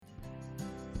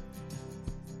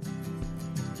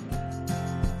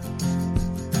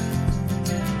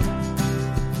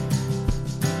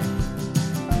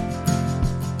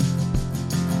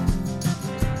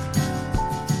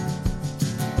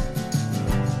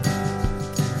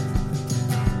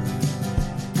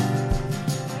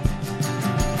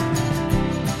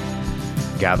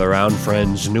Gather round,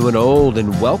 friends, new and old,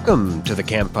 and welcome to the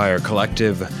Campfire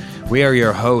Collective. We are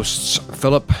your hosts,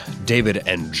 Philip, David,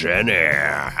 and Jennie.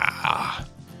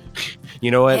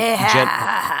 You know what,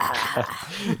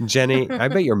 Jennie, I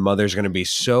bet your mother's going to be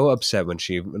so upset when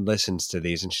she listens to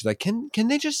these, and she's like, "Can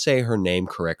they just say her name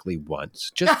correctly once?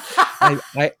 Just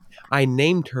I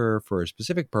named her for a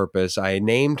specific purpose. I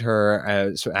named her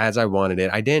as I wanted it.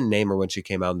 I didn't name her when she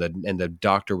came out, and the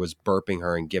doctor was burping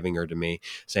her and giving her to me,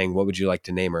 saying, 'What would you like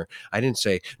to name her?' I didn't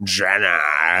say Jenna.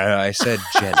 I said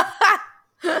Jenny."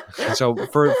 So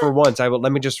for once,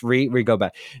 let me just go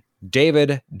back.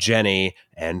 David, Jennie,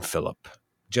 and Philip.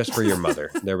 Just for your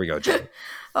mother. There we go, Jennie.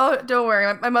 Oh, don't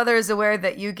worry. My mother is aware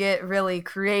that you get really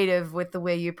creative with the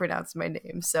way you pronounce my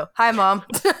name. So, hi, Mom.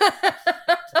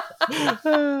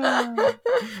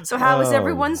 So how was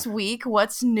everyone's week?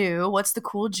 What's new? What's the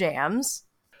cool jams?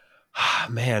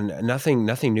 Man, nothing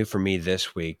new for me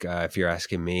this week, if you're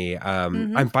asking me.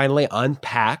 I'm finally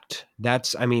unpacked.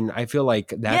 I feel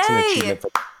like that's an achievement.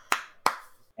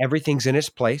 Everything's in its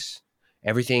place.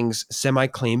 Everything's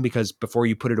semi-clean because before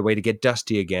you put it away to get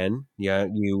dusty again,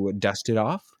 you dust it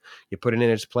off, you put it in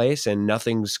its place, and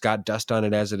nothing's got dust on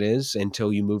it as it is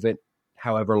until you move it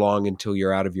however long until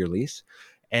you're out of your lease.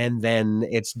 And then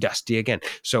it's dusty again.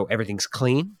 So everything's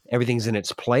clean. Everything's in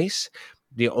its place.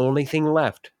 The only thing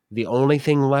left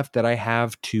that I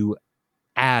have to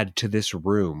add to this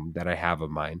room that I have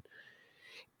of mine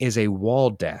is a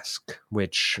wall desk,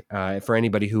 which for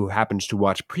anybody who happens to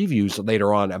watch previews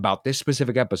later on about this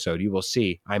specific episode, you will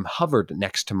see I'm hovered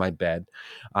next to my bed.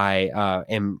 I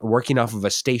am working off of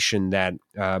a station that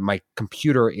my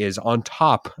computer is on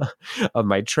top of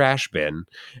my trash bin.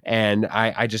 And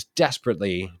I just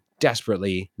desperately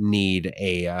need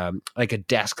a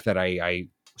desk that I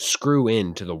screw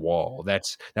into the wall.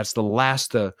 That's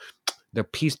the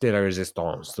piece de la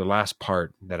resistance, the last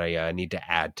part that I need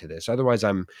to add to this. Otherwise,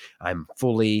 I'm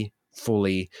fully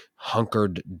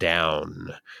hunkered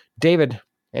down. David,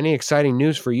 any exciting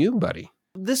news for you, buddy?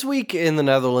 This week in the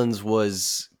Netherlands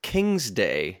was King's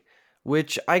Day,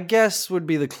 which I guess would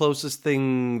be the closest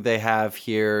thing they have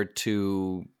here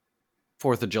to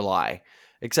 4th of July.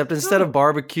 Except instead of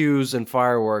barbecues and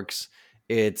fireworks,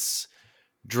 it's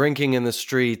drinking in the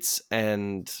streets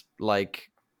and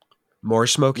more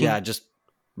smoking? Yeah, just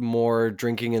more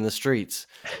drinking in the streets.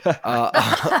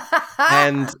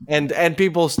 And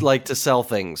people like to sell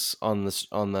things on the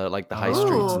high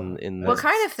streets in the what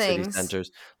kind of city things? centers.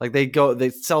 Like they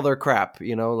sell their crap,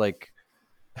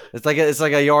 it's like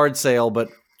a yard sale but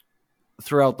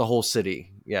throughout the whole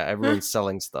city. Yeah, everyone's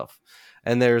selling stuff.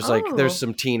 And there's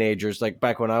some teenagers, like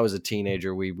back when I was a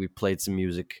teenager, we played some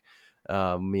music.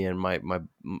 Me and my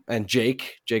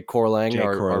Jake Corlang,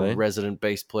 our resident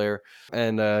bass player,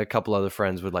 and a couple other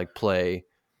friends would play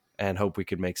and hope we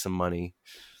could make some money.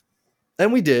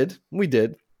 And we did.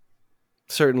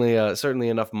 Certainly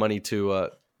enough money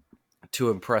to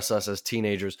impress us as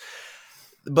teenagers.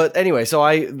 But anyway, so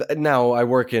I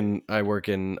work in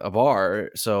a bar,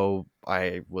 so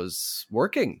I was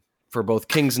working for both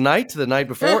King's Night, the night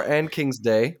before, and King's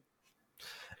Day.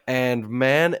 And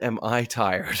man, am I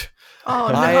tired. Oh,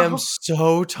 no. I am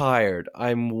so tired.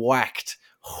 I'm whacked.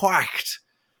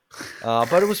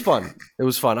 But it was fun.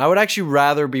 I would actually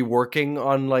rather be working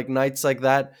on nights like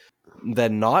that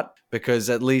than not, because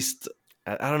at least,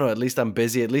 I don't know, at least I'm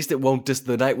busy. At least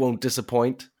the night won't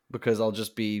disappoint because I'll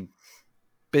just be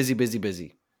busy.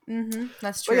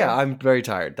 That's true. But yeah, I'm very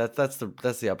tired. That's the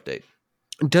update.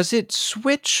 Does it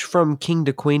switch from king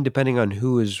to queen depending on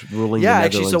who is ruling? Yeah, the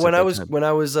actually. So Netherlands when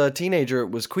I was a teenager,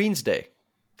 it was Queen's Day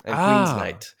and Queen's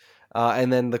Night,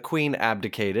 and then the Queen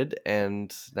abdicated,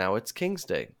 and now it's King's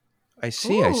Day. I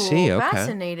see. Okay,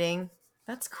 fascinating.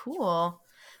 That's cool.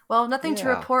 Well, nothing to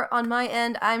report on my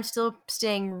end. I'm still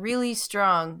staying really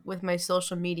strong with my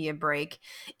social media break,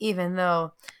 even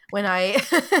though when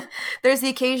there's the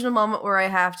occasional moment where I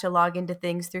have to log into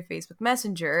things through Facebook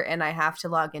Messenger and I have to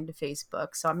log into Facebook.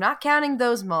 So I'm not counting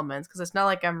those moments because it's not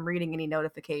like I'm reading any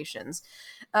notifications.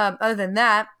 Other than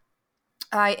that,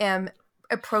 I am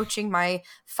approaching my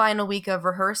final week of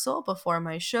rehearsal before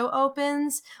my show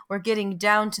opens. We're getting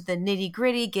down to the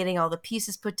nitty-gritty, getting all the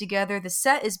pieces put together. The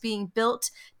set is being built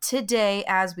today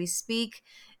as we speak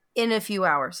in a few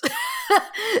hours.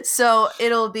 So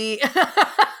it'll be...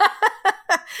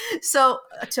 So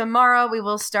tomorrow we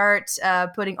will start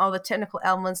putting all the technical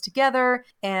elements together,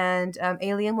 and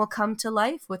Alien will come to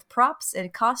life with props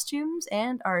and costumes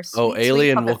and our sweet,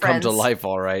 Alien will friends. Come to life,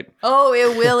 all right. Oh,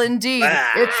 it will indeed.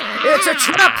 It's a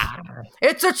trap.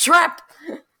 It's a trap.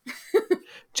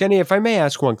 Jennie, if I may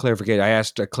ask one clarification, I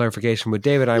asked a clarification with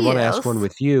David. I want to ask one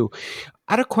with you.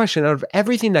 I had a question out of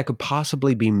everything that could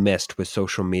possibly be missed with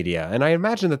social media, and I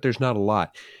imagine that there's not a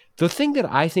lot. The thing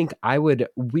that I think I would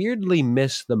weirdly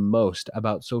miss the most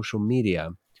about social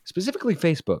media, specifically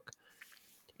Facebook,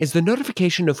 is the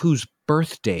notification of whose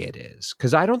birthday it is.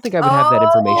 Because I don't think I would have that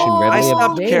information readily available. I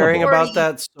stopped caring about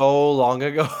that so long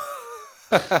ago.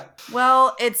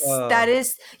 Well, that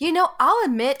is, I'll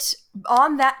admit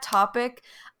on that topic,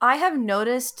 I have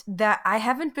noticed that I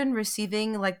haven't been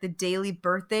receiving like the daily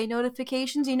birthday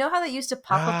notifications. You know how they used to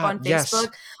pop up on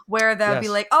Facebook where they'll be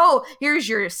like, oh, here's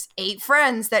your 8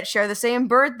 friends that share the same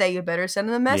birthday. You better send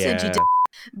them a message. Yeah.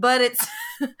 But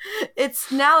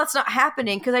it's not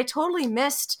happening because I totally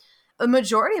missed a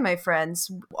majority of my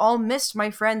friends. All missed my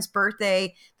friend's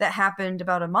birthday that happened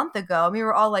about a month ago. And we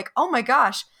were all like, oh my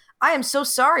gosh, I am so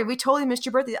sorry. We totally missed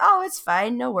your birthday. Oh, it's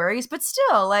fine. No worries. But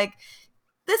still, like,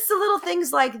 this the little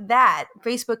things like that,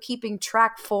 Facebook keeping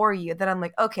track for you, that I'm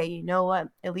like, okay, you know what?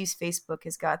 At least Facebook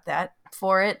has got that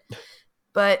for it.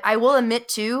 But I will admit,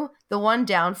 too, the one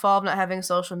downfall of not having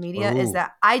social media is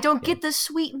that I don't get the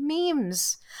sweet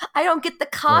memes. I don't get the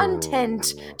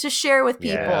content to share with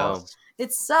people. Yeah.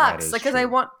 It sucks. Because I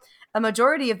want a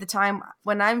majority of the time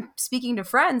when I'm speaking to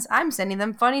friends, I'm sending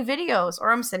them funny videos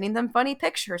or I'm sending them funny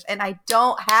pictures. And I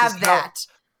don't have that.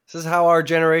 This is how our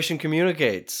generation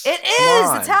communicates. It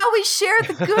is. It's how we share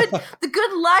the good. The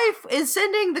good life is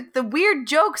sending the weird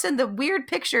jokes and the weird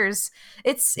pictures.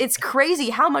 It's crazy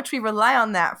how much we rely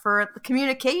on that for the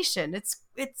communication.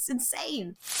 It's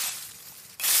insane.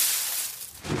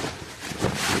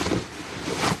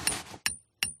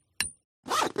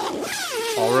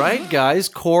 All right, guys.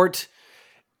 Court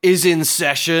is in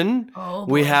session. Oh,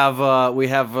 we have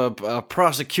a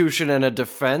prosecution and a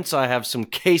defense. I have some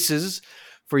cases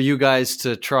for you guys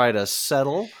to try to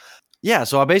settle. Yeah,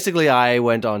 so I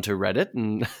went onto Reddit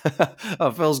and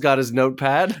Phil's got his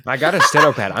notepad. I got a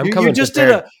steno pad. I'm coming.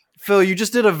 Phil, you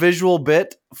just did a visual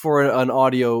bit for an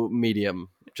audio medium,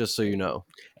 just so you know.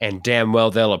 And damn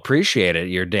well they'll appreciate it.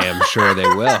 You're damn sure they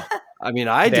will. I mean,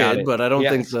 I did, but I don't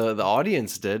think the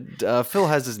audience did. Phil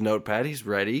has his notepad. He's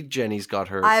ready. Jenny's got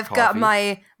her coffee. Got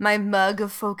my mug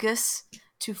of focus.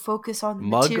 To focus on the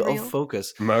material. Mug of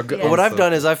focus. What I've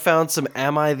done is I found some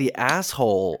Am I the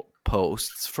Asshole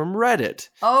posts from Reddit.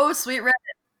 Oh, sweet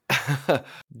Reddit.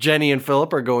 Jenny and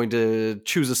Philip are going to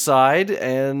choose a side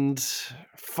and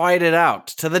fight it out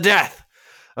to the death.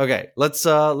 Okay, let's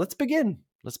begin.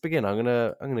 I'm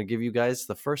gonna give you guys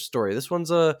the first story. This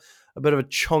one's a bit of a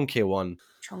chunky one.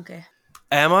 Chunky.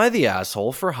 Am I the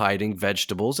asshole for hiding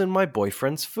vegetables in my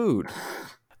boyfriend's food?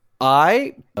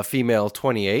 I, a female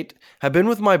 28, have been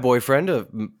with my boyfriend,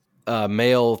 a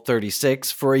male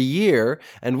 36, for a year,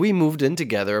 and we moved in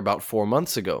together about 4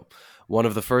 months ago. One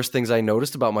of the first things I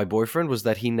noticed about my boyfriend was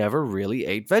that he never really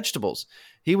ate vegetables.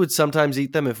 He would sometimes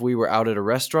eat them if we were out at a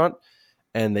restaurant,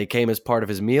 and they came as part of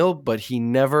his meal, but he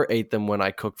never ate them when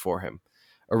I cooked for him.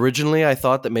 Originally, I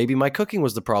thought that maybe my cooking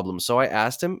was the problem, so I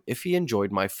asked him if he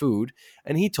enjoyed my food,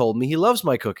 and he told me he loves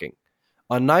my cooking.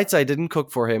 On nights I didn't cook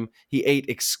for him, he ate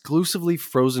exclusively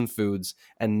frozen foods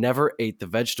and never ate the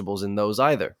vegetables in those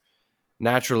either.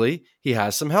 Naturally, he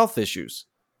has some health issues,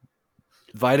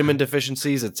 vitamin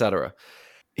deficiencies, etc.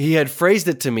 He had phrased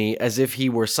it to me as if he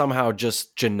were somehow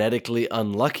just genetically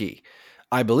unlucky.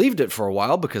 I believed it for a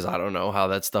while because I don't know how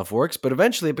that stuff works, but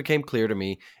eventually it became clear to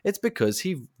me it's because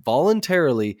he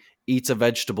voluntarily eats a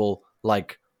vegetable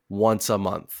like once a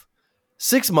month.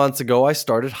 6 months ago, I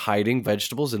started hiding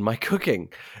vegetables in my cooking.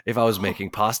 If I was making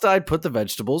pasta, I'd put the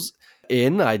vegetables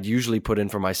in. I'd usually put in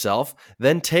for myself,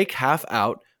 then take half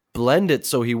out, blend it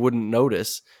so he wouldn't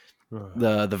notice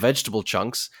the vegetable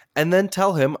chunks, and then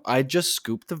tell him I'd just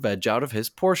scoop the veg out of his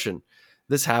portion.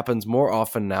 This happens more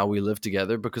often now we live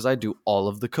together because I do all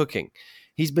of the cooking.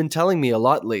 He's been telling me a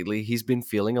lot lately he's been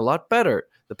feeling a lot better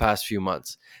the past few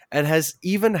months, and has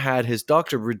even had his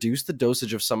doctor reduce the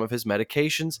dosage of some of his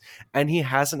medications, and he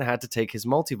hasn't had to take his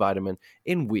multivitamin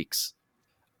in weeks.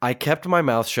 I kept my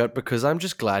mouth shut because I'm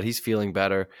just glad he's feeling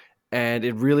better, and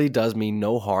it really does me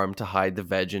no harm to hide the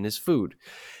veg in his food.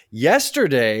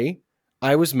 Yesterday,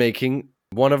 I was making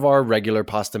one of our regular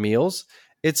pasta meals.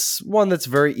 It's one that's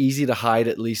very easy to hide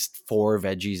at least 4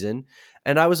 veggies in,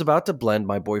 and I was about to blend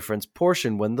my boyfriend's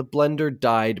portion when the blender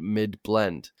died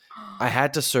mid-blend. I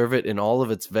had to serve it in all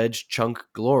of its veg chunk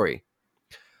glory.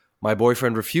 My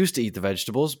boyfriend refused to eat the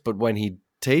vegetables, but when he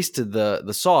tasted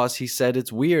the sauce, he said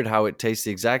it's weird how it tastes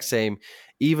the exact same,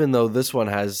 even though this one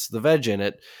has the veg in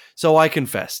it. So I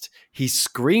confessed. He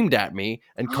screamed at me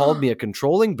and called me a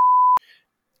controlling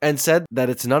and said that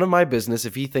it's none of my business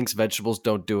if he thinks vegetables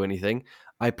don't do anything.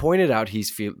 I pointed out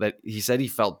that he said he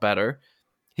felt better.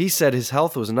 He said his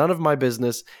health was none of my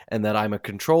business and that I'm a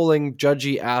controlling,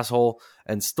 judgy asshole,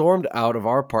 and stormed out of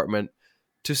our apartment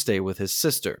to stay with his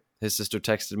sister. His sister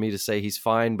texted me to say he's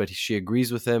fine, but she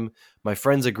agrees with him. My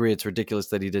friends agree it's ridiculous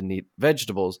that he didn't eat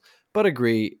vegetables, but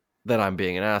agree that I'm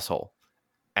being an asshole.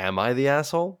 Am I the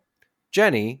asshole?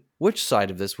 Jennie, which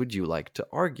side of this would you like to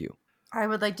argue? I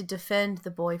would like to defend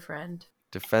the boyfriend.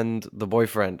 Defend the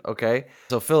boyfriend. Okay.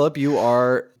 So, Philip, you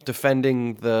are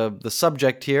defending the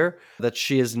subject here, that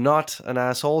she is not an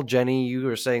asshole. Jennie, you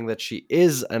are saying that she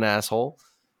is an asshole.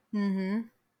 Mm-hmm.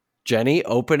 Jennie,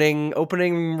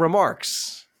 opening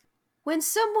remarks. When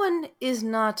someone is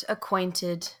not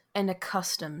acquainted and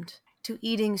accustomed to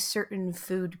eating certain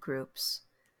food groups,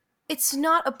 it's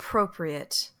not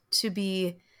appropriate to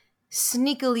be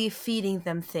sneakily feeding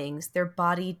them things their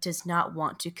body does not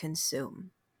want to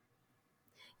consume.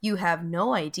 You have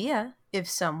no idea if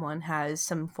someone has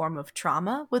some form of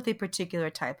trauma with a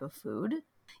particular type of food.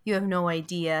 You have no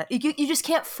idea. You just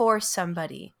can't force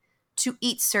somebody to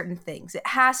eat certain things. It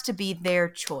has to be their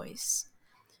choice.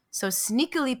 So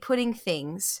sneakily putting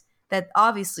things that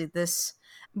obviously this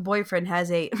boyfriend has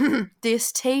a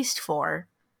distaste for,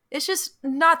 it's just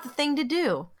not the thing to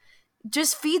do.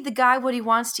 Just feed the guy what he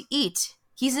wants to eat.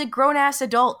 He's a grown-ass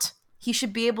adult. He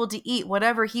should be able to eat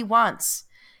whatever he wants,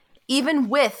 even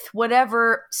with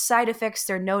whatever side effects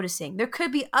they're noticing. There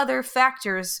could be other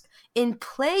factors in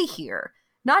play here,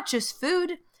 not just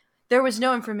food. There was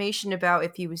no information about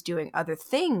if he was doing other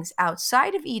things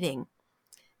outside of eating.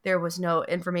 There was no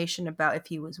information about if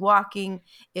he was walking,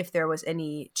 if there was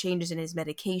any changes in his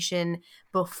medication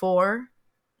before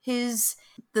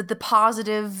the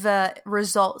positive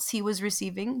results he was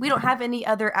receiving. We don't have any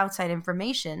other outside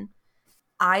information.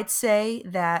 I'd say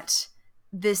that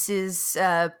this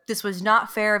was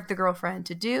not fair of the girlfriend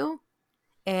to do,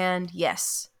 and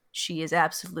yes, she is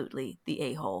absolutely the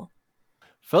a-hole.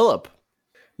 Philip.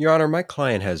 Your Honor, my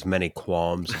client has many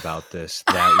qualms about this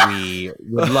that we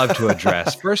would love to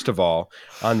address. First of all,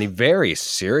 on the very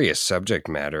serious subject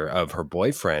matter of her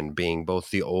boyfriend being both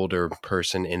the older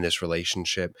person in this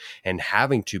relationship and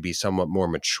having to be somewhat more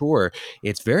mature,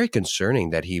 it's very concerning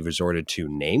that he resorted to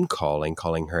name calling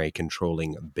her a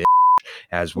controlling bitch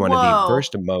as one of the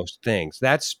first and most things.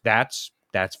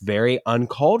 That's very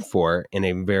uncalled for in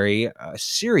a very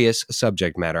serious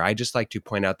subject matter. I just like to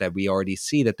point out that we already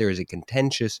see that there is a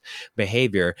contentious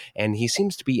behavior, and he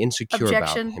seems to be insecure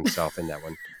about himself in that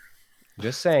one.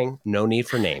 Just saying, no need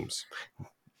for names.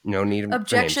 No need for names.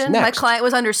 Objection. My client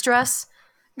was under stress.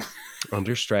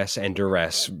 Under stress and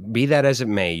duress. Be that as it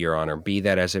may, Your Honor. Be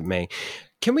that as it may.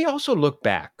 Can we also look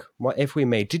back, if we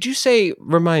may? Did you say,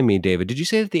 remind me, David, did you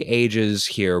say that the ages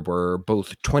here were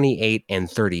both 28 and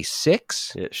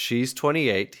 36? Yeah, she's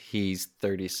 28, he's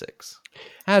 36.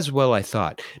 As well, I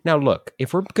thought. Now, look,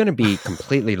 if we're going to be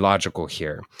completely logical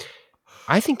here,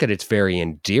 I think that it's very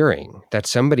endearing that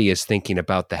somebody is thinking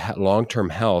about the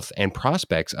long-term health and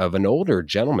prospects of an older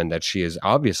gentleman that she is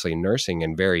obviously nursing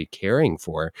and very caring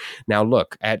for. Now,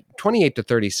 look, at 28 to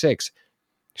 36,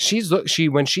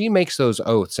 when she makes those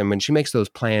oaths and when she makes those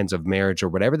plans of marriage or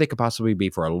whatever they could possibly be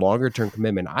for a longer term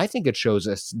commitment, I think it shows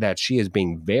us that she is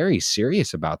being very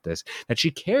serious about this, that she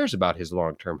cares about his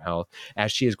long-term health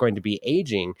as she is going to be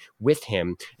aging with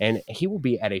him, and he will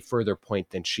be at a further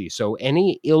point than she. So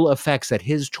any ill effects that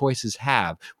his choices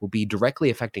have will be directly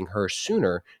affecting her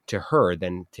sooner to her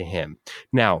than to him.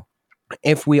 Now,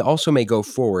 if we also may go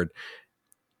forward,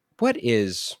 what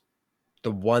is the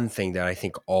one thing that I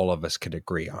think all of us could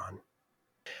agree on?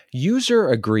 User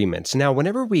agreements. Now,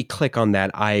 whenever we click on that,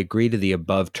 I agree to the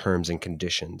above terms and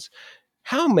conditions,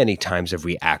 how many times have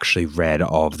we actually read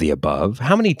all of the above?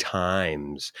 How many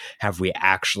times have we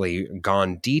actually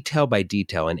gone detail by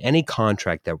detail in any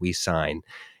contract that we sign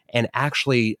and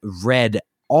actually read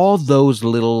all those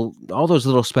little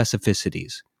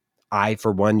specificities? I,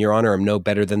 for one, Your Honor, am no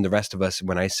better than the rest of us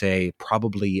when I say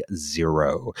probably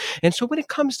zero. And so when it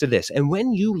comes to this, and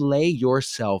when you lay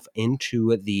yourself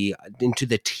into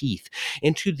the teeth,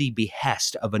 into the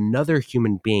behest of another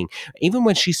human being, even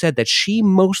when she said that she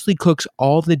mostly cooks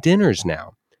all the dinners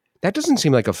now, that doesn't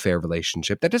seem like a fair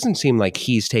relationship. That doesn't seem like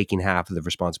he's taking half of the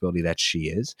responsibility that she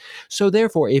is. So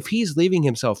therefore, if he's leaving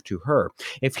himself to her,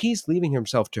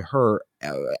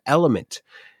 element,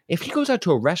 if he goes out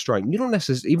to a restaurant, you don't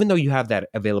necessarily, even though you have that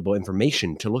available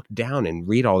information to look down and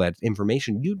read all that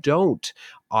information, you don't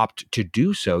opt to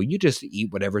do so. You just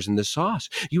eat whatever's in the sauce.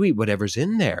 You eat whatever's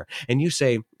in there. And you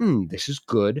say, this is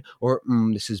good, or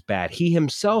this is bad. He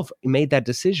himself made that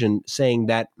decision saying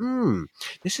that,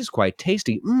 this is quite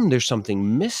tasty. There's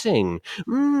something missing.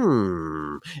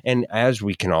 And as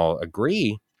we can all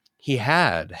agree, he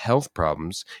had health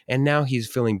problems, and now he's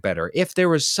feeling better. If there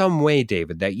was some way,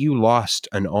 David, that you lost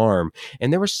an arm,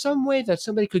 and there was some way that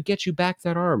somebody could get you back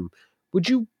that arm, would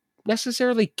you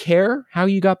necessarily care how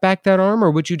you got back that arm, or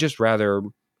would you just rather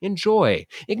enjoy?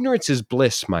 Ignorance is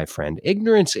bliss, my friend.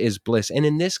 Ignorance is bliss. And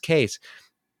in this case,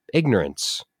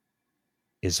 ignorance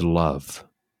is love.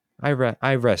 I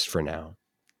rest for now.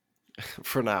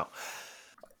 For now.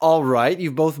 All right.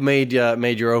 You've both made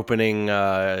your opening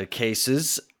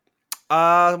cases.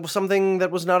 Something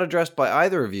that was not addressed by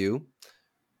either of you.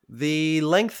 The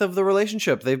length of the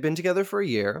relationship. They've been together for a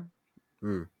year.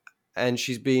 And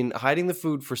she's been hiding the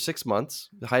food for 6 months,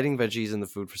 hiding veggies in the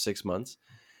food for 6 months.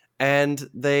 And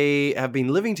they have been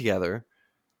living together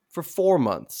for 4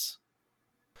 months.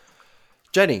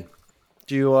 Jenny,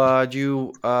 do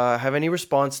you have any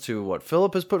response to what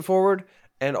Philip has put forward?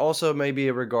 And also maybe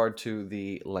a regard to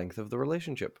the length of the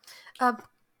relationship?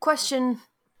 Question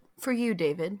for you,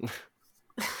 David.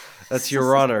 That's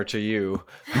Your Honor to you.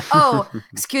 Oh,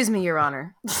 excuse me, Your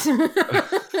Honor.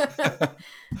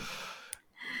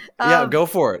 Yeah, go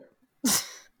for it.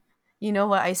 You know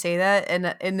what? I say that,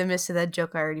 and in the midst of that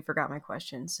joke, I already forgot my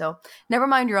question. So, never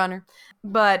mind, Your Honor.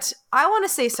 But I want to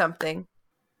say something.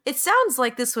 It sounds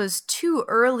like this was too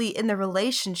early in the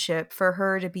relationship for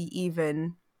her to be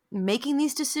even making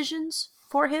these decisions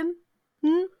for him.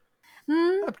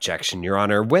 Objection, Your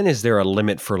Honor. When is there a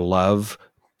limit for love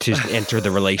to enter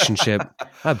the relationship?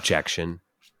 Objection.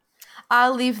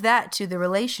 I'll leave that to the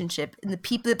relationship and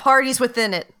the parties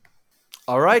within it.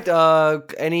 All right.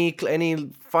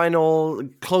 Any final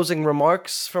closing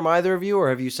remarks from either of you, or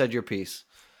have you said your piece?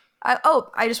 I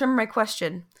just remember my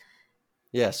question.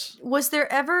 Yes.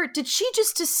 Did she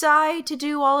just decide to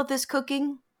do all of this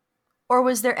cooking? Or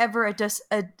was there ever a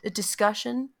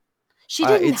discussion? She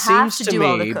didn't have to do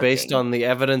all the cooking. It seems to me, based on the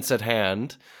evidence at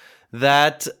hand,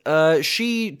 that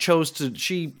she chose to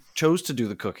do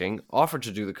the cooking, offered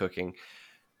to do the cooking,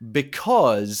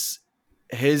 because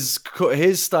his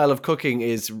style of cooking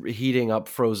is heating up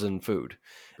frozen food,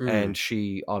 and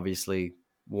she obviously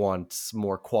wants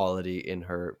more quality in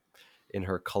her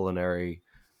culinary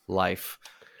life.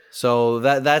 So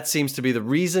that seems to be the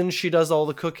reason she does all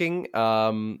the cooking.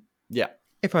 Yeah.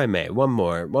 If I may, one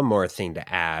more thing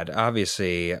to add.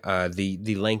 Obviously,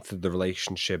 the length of the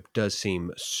relationship does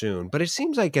seem soon, but it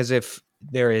seems like as if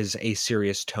there is a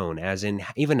serious tone, as in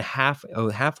even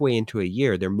halfway into a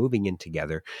year, they're moving in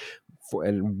together.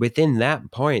 And within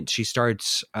that point, she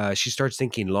starts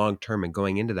thinking long term and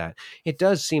going into that. It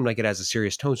does seem like it has a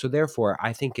serious tone. So therefore,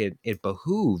 I think it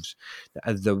behooves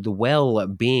the well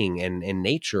being and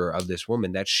nature of this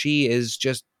woman that she is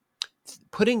just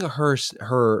putting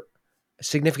her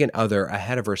significant other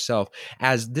ahead of herself,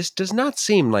 as this does not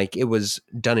seem like it was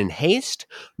done in haste,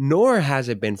 nor has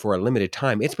it been for a limited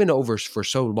time. It's been over for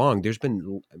so long. There's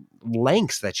been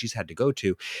lengths that she's had to go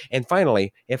to. And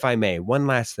finally, if I may, one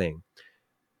last thing.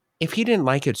 If he didn't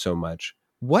like it so much,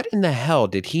 what in the hell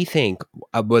did he think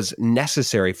was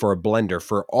necessary for a blender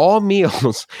for all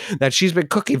meals that she's been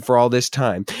cooking for all this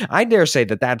time? I dare say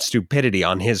that that's stupidity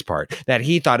on his part, that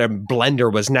he thought a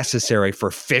blender was necessary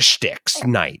for fish sticks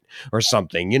night or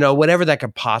something, whatever that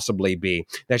could possibly be,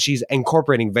 that she's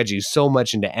incorporating veggies so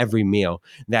much into every meal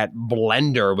that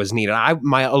blender was needed.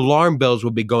 My alarm bells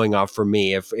would be going off for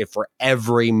me if for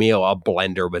every meal a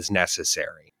blender was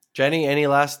necessary. Jenny, any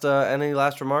last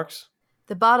remarks?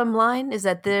 The bottom line is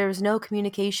that there's no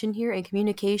communication here, and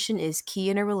communication is key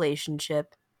in a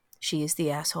relationship. She is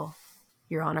the asshole,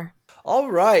 Your Honor.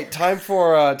 All right, time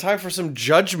for some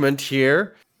judgment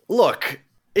here. Look,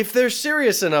 if they're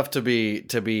serious enough to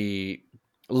be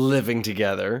living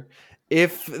together,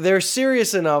 if they're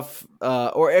serious enough,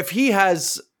 or if he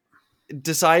has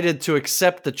decided to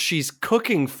accept that she's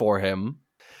cooking for him,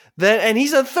 then, and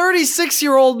he's a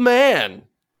 36-year-old man.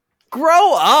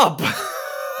 Grow up!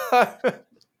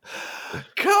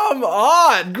 Come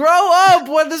on! Grow up!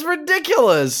 What is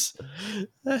ridiculous?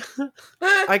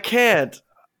 I can't.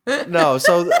 No,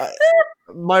 so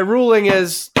my ruling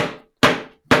is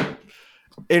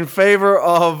in favor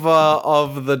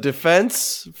of the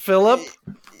defense, Philip.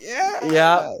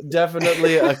 Yeah,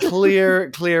 definitely a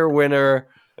clear winner.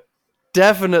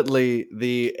 Definitely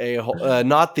the a-hole,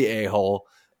 not the a-hole.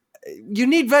 You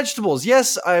need vegetables.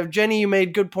 Yes, Jenny, you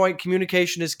made good point.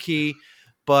 Communication is key,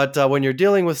 But when you're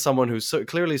dealing with someone who's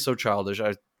clearly so childish,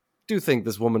 I do think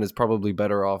this woman is probably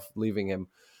better off leaving him.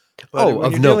 But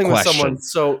when you're dealing with someone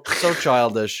so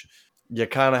childish, you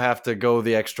kind of have to go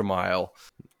the extra mile.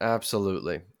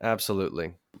 Absolutely.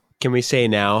 Can we say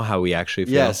now how we actually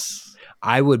feel? Yes.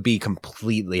 I would be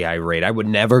completely irate. I would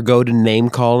never go to name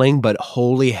calling, but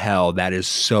holy hell, that is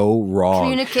so wrong.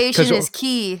 Communication is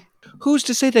key. Who's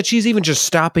to say that she's even just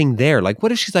stopping there? Like,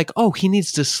 what if she's like, oh, he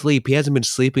needs to sleep. He hasn't been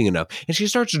sleeping enough. And she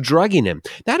starts drugging him.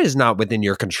 That is not within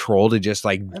your control to just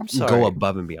like go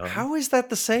above and beyond. How is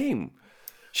that the same?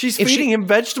 She's feeding him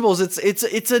vegetables.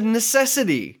 It's a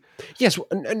necessity. Yes,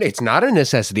 it's not a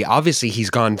necessity. Obviously, he's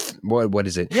gone, what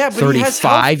is it? Yeah, but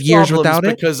 35 years without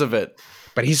it? Because of it.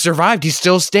 But he survived. He's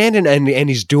still standing, and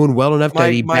he's doing well enough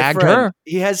that he bagged her.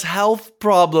 He has health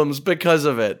problems because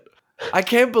of it. I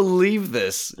can't believe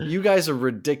this. You guys are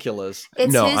ridiculous.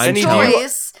 It's his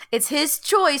choice. It's his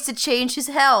choice to change his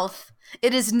health.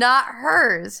 It is not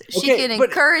hers. She can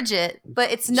encourage it,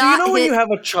 but it's not. So when you have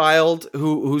a child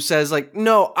who says like,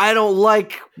 "No, I don't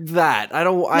like that. I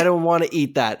don't want to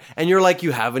eat that," and you're like,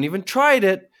 "You haven't even tried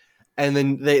it," and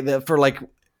then they for like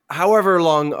however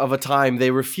long of a time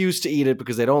they refuse to eat it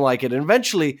because they don't like it, and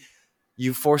eventually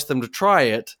you force them to try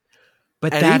it.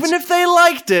 But even if they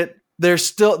liked it, they're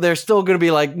still going to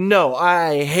be like, no,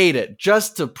 I hate it,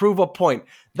 just to prove a point.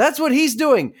 That's what he's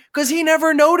doing because he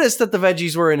never noticed that the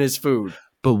veggies were in his food.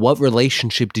 But what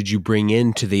relationship did you bring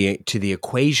into the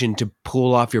equation to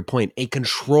pull off your point? A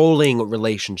controlling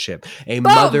relationship, a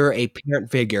mother, a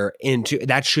parent figure into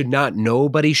that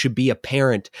nobody should be a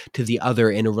parent to the other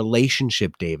in a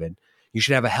relationship, David. You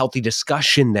should have a healthy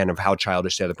discussion then of how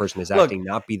childish the other person is acting,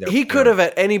 not be there. He could have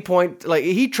at any point, like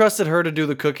he trusted her to do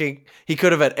the cooking. He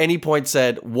could have at any point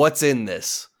said, "What's in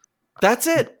this?" That's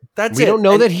it. We don't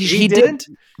know that he didn't.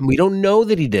 We don't know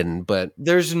that he didn't, but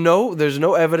there's no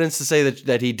evidence to say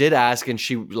that he did ask and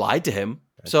she lied to him.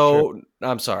 That's true.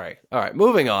 I'm sorry. All right,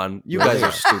 moving on. You guys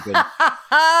are stupid.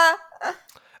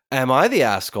 Am I the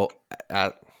asshole?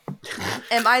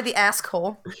 Am I the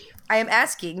asshole? I am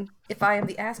asking if I am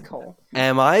the asshole.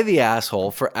 Am I the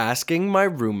asshole for asking my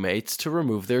roommates to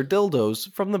remove their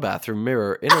dildos from the bathroom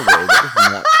mirror in a way that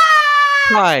was not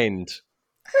kind?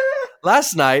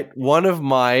 Last night, one of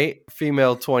my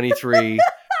female 23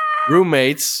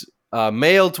 roommates,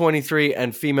 male 23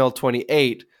 and female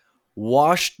 28,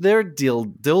 washed their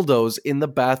dildos in the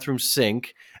bathroom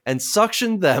sink and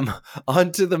suctioned them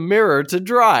onto the mirror to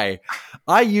dry.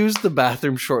 I used the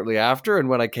bathroom shortly after, and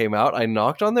when I came out, I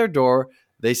knocked on their door.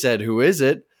 They said, "Who is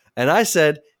it?" And I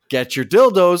said, "Get your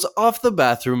dildos off the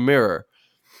bathroom mirror,"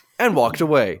 and walked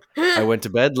away. I went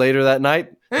to bed later that night.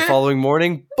 The following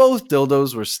morning, both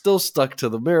dildos were still stuck to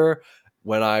the mirror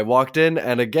when I walked in,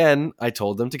 and again, I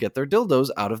told them to get their dildos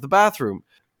out of the bathroom.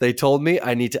 They told me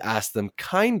I need to ask them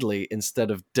kindly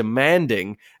instead of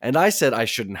demanding, and I said I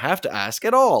shouldn't have to ask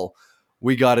at all.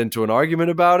 We got into an argument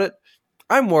about it.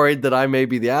 I'm worried that I may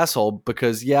be the asshole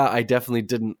because, yeah, I definitely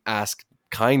didn't ask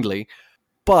kindly,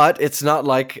 but it's not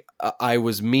like I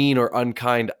was mean or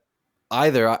unkind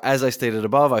either. As I stated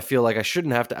above, I feel like I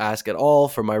shouldn't have to ask at all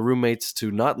for my roommates to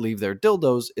not leave their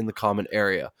dildos in the common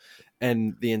area.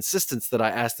 And the insistence that I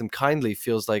ask them kindly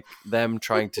feels like them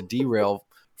trying to derail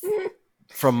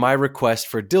from my request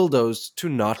for dildos to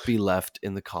not be left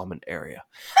in the common area.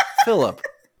 Philip,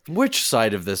 which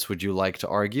side of this would you like to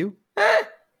argue?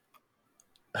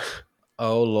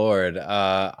 Oh, Lord.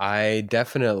 I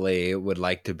definitely would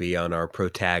like to be on our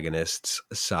protagonist's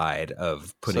side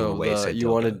of putting away said dildos. You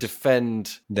want to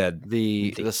defend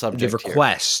the subject the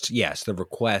request. Here. Yes, the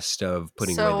request of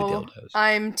putting away the dildos.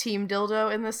 I'm team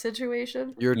dildo in this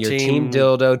situation? You're team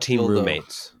dildo, team dildo.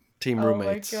 Roommates. Team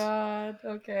roommates. Oh my God.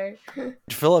 Okay.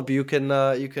 Philip, you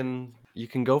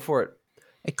can go for it.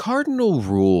 A cardinal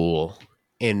rule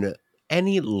in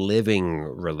any living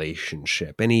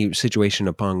relationship, any situation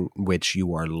upon which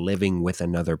you are living with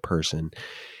another person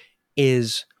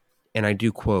is, and I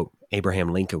do quote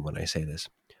Abraham Lincoln when I say this,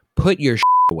 put your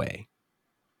away.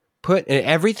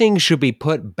 Everything should be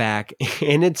put back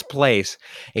in its place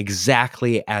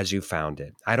exactly as you found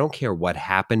it. I don't care what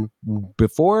happened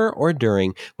before or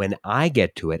during. When I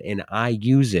get to it and I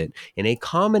use it in a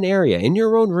common area, in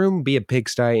your own room, be a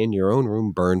pigsty, in your own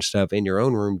room, burn stuff, in your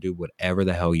own room, do whatever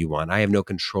the hell you want. I have no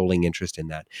controlling interest in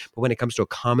that. But when it comes to a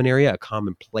common area, a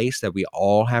common place that we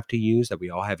all have to use, that we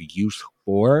all have use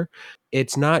for,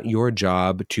 it's not your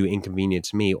job to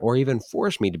inconvenience me or even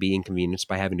force me to be inconvenienced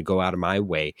by having to go out of my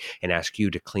way and ask you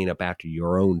to clean up after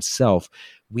your own self.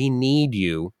 We need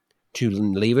you to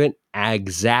leave it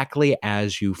exactly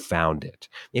as you found it,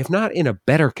 if not in a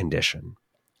better condition.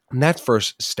 And that's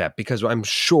first step, because I'm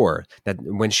sure that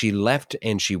when she left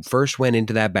and she first went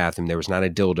into that bathroom, there was not a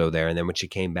dildo there. And then when she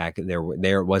came back,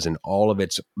 there it was in all of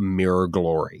its mirror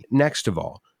glory. Next of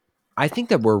all, I think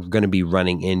that we're going to be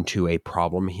running into a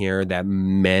problem here that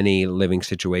many living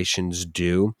situations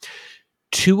do.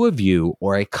 Two of you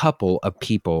or a couple of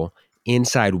people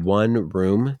inside one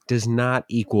room does not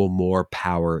equal more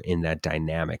power in that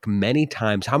dynamic. Many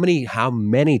times, how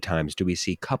many times do we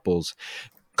see couples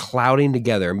clouding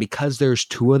together, and because there's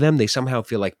two of them, they somehow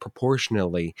feel like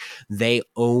proportionally they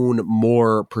own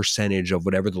more percentage of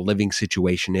whatever the living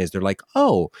situation is. They're like,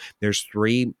 oh, there's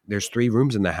three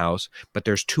rooms in the house, but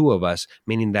there's two of us,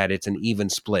 meaning that it's an even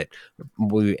split.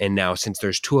 And now since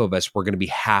there's two of us, we're going to be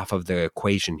half of the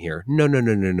equation here. No,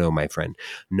 my friend.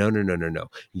 No.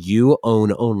 You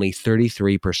own only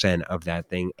 33% of that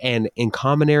thing, and in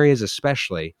common areas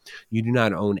especially, you do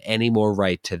not own any more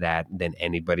right to that than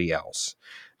anybody else.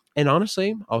 And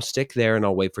honestly, I'll stick there and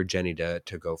I'll wait for Jennie to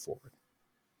go forward.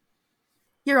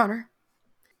 Your Honor,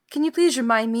 can you please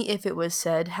remind me if it was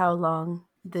said how long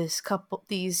these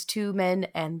two men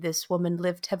and this woman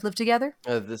have lived together?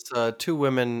 This 2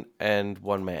 women and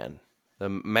 1 man. A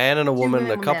man and a woman,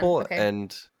 a couple, okay.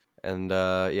 and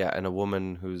a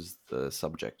woman who's the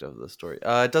subject of the story.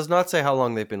 It does not say how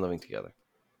long they've been living together.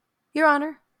 Your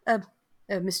Honor,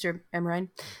 Mr. Emerine,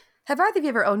 have either of you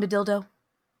ever owned a dildo?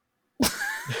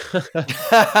 You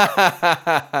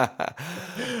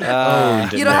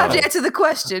don't have to answer the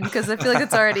question because I feel like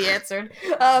it's already answered.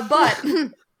 But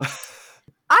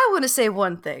I want to say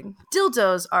one thing.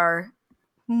 Dildos are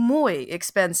muy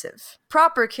expensive.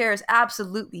 Proper care is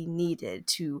absolutely needed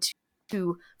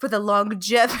for the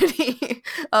longevity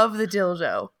of the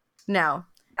dildo. Now,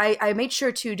 I made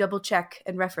sure to double check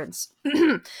and reference.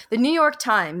 The New York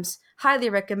Times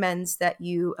highly recommends that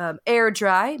you air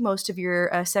dry most of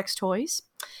your sex toys.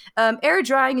 Air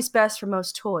drying is best for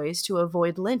most toys to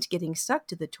avoid lint getting stuck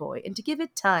to the toy and to give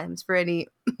it time for any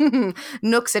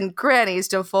nooks and crannies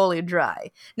to fully dry.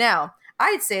 Now,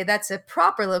 I'd say that's a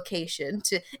proper location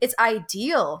it's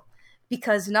ideal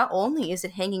because not only is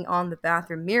it hanging on the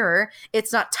bathroom mirror,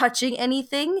 it's not touching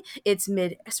anything, it's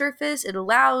mid-surface, it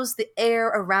allows the air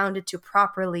around it to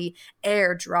properly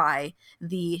air dry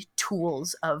the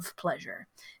tools of pleasure.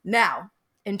 Now,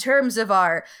 in terms of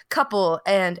our couple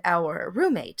and our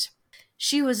roommate,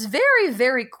 she was very,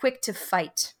 very quick to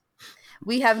fight.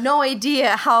 We have no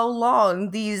idea how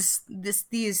long the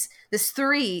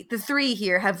three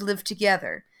here have lived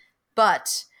together,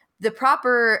 but the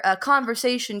proper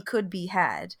conversation could be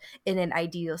had in an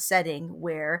ideal setting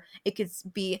where it could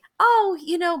be, I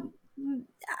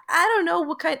don't know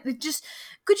what kind.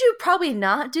 Could you probably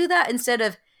not do that instead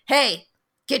of, hey,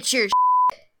 get your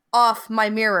off my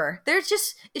mirror?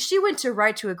 She went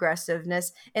right to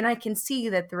aggressiveness, and I can see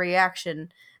that the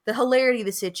reaction, the hilarity of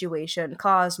the situation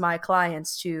caused my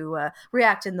clients to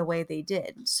react in the way they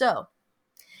did. So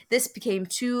this became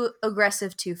too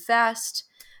aggressive too fast.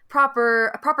 A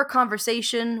proper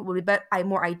conversation would be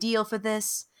more ideal for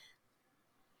this.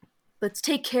 Let's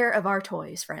take care of our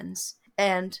toys, friends,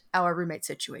 and our roommate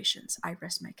situations. I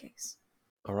rest my case.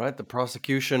 All right, the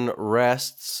prosecution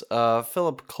rests.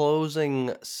 Philip,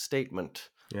 closing statement.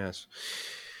 Yes.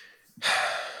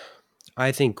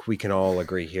 I think we can all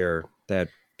agree here that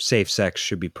safe sex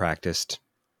should be practiced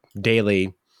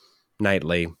daily,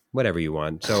 nightly, whatever you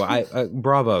want. So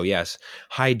bravo. Yes.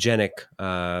 Hygienic,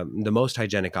 the most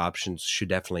hygienic options should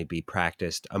definitely be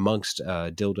practiced amongst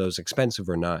dildos, expensive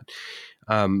or not.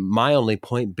 My only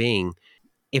point being,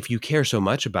 if you care so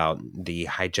much about the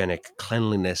hygienic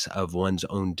cleanliness of one's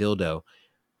own dildo,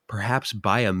 perhaps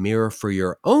buy a mirror for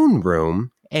your own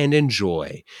room and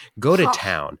enjoy. Go to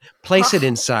town, place it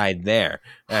inside there,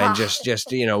 and just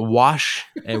wash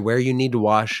and where you need to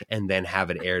wash, and then have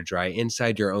it air dry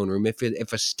inside your own room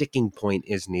if a sticking point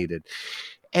is needed.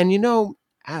 And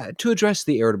to address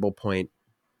the irritable point,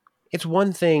 it's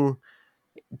one thing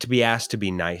to be asked to be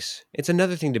nice. It's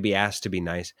another thing to be asked to be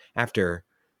nice after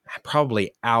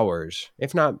probably hours,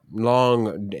 if not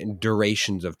long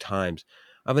durations of times,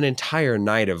 of an entire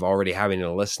night of already having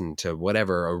to listen to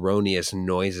whatever erroneous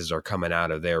noises are coming out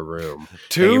of their room.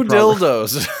 Two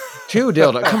dildos.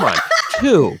 Come on.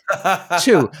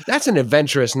 Two. That's an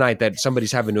adventurous night that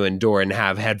somebody's having to endure and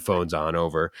have headphones on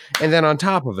over. And then on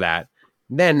top of that,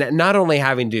 then not only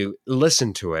having to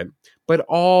listen to it,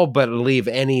 but leave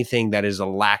anything that is a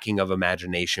lacking of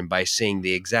imagination by seeing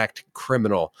the exact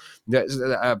criminal,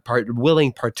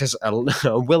 willing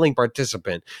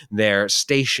participant there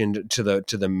stationed to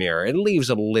the mirror. It leaves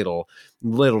a little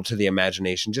to the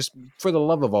imagination. Just for the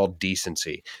love of all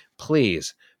decency,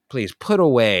 please please put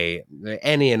away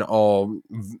any and all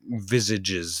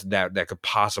visages that could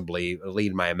possibly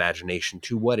lead my imagination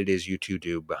to what it is you two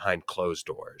do behind closed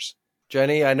doors.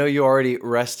 Jennie, I know you already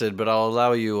rested, but I'll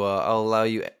allow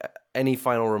you any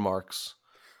final remarks.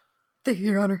 Thank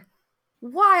you, Your Honor.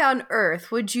 Why on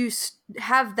earth would you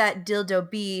have that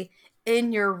dildo be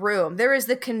in your room? There is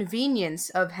the convenience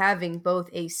of having both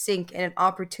a sink and an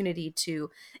opportunity to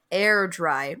air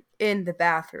dry in the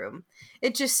bathroom.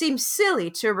 It just seems silly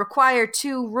to require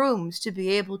 2 rooms to be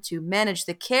able to manage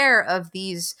the care of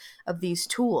these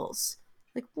tools.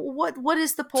 Like, what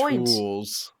is the point?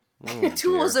 Tools. Oh,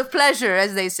 Tools of pleasure,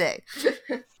 as they say.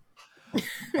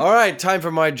 All right, time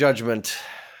for my judgment.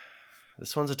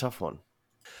 This one's a tough one.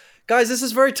 Guys, this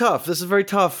is very tough.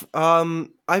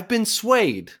 I've been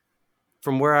swayed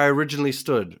from where I originally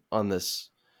stood on this.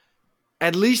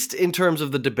 At least in terms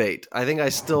of the debate. I think I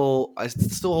still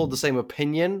hold the same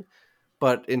opinion,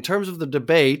 but in terms of the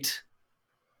debate,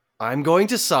 I'm going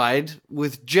to side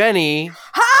with Jennie.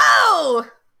 How?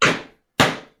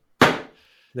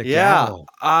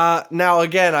 Now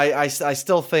again, I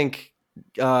still think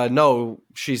no,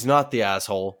 she's not the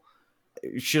asshole.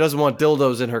 She doesn't want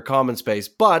dildos in her common space.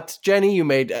 But Jennie, you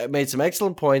made some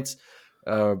excellent points.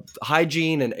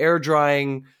 Hygiene and air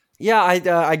drying. Yeah,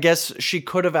 I guess she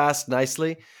could have asked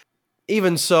nicely.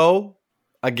 Even so,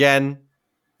 again,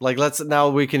 like now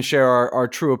we can share our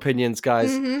true opinions,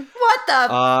 guys. Mm-hmm. What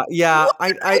the? Yeah,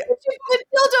 what? I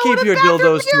keep your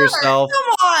dildos to yourself.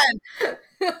 Come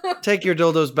on. Take your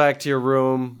dildos back to your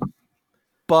room.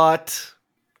 But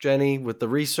Jennie, with the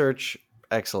research.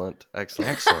 Excellent job,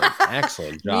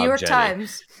 New York Jennie.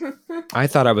 Times. I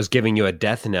thought I was giving you a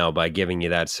death knell by giving you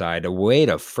that side. Way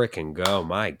to frickin' go.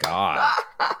 My God.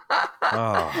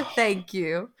 Oh. Thank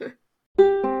you.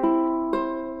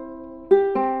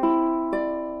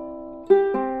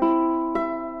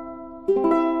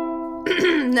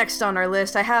 Next on our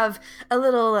list, I have a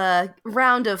little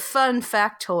round of fun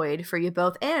factoid for you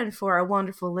both and for our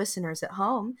wonderful listeners at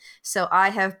home. So I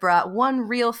have brought 1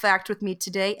 real fact with me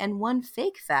today and 1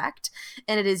 fake fact,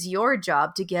 and it is your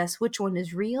job to guess which one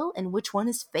is real and which one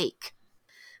is fake.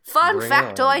 Fun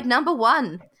factoid number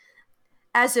 1.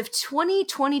 As of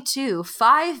 2022,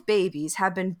 5 babies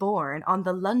have been born on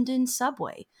the London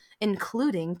subway,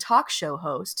 including talk show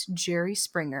host Jerry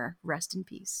Springer. Rest in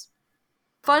peace.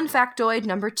 Fun factoid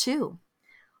number 2.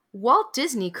 Walt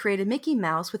Disney created Mickey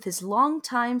Mouse with his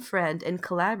longtime friend and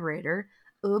collaborator,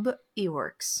 Ub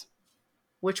Iwerks.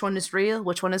 Which one is real?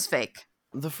 Which one is fake?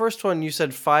 The first one, you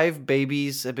said 5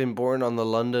 babies have been born on the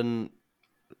London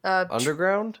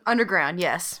Underground? Underground,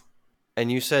 yes.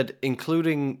 And you said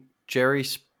including Jerry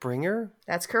Springer?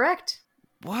 That's correct.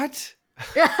 What?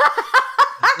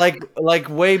 like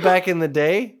way back in the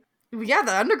day? Yeah,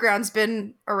 the Underground's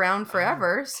been around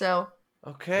forever, so...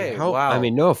 Okay, wow. I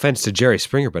mean, no offense to Jerry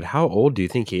Springer, but how old do you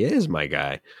think he is, my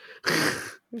guy?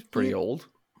 He's pretty old.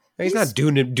 He's not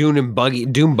doom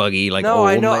buggy like no, old.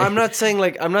 I know. I'm not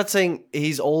saying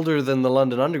he's older than the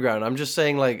London Underground. I'm just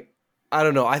saying I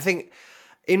don't know. I think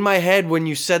in my head when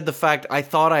you said the fact, I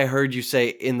thought I heard you say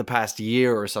in the past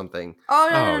year or something.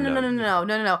 Oh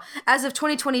no. As of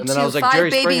 2022, I was like, 5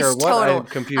 Jerry babies Springer, total. I'm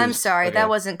confused. I'm sorry, okay. That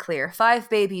wasn't clear. 5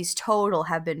 babies total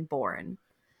have been born.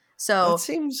 So,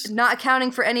 not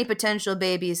accounting for any potential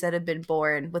babies that have been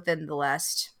born within the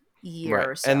last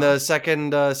year or so. And the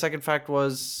second fact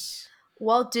was?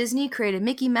 Walt Disney created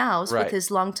Mickey Mouse with his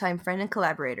longtime friend and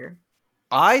collaborator.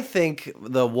 I think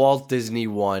the Walt Disney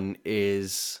one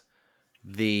is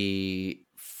the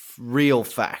real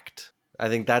fact. I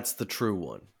think that's the true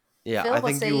one. Yeah, Phil, I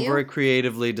think you very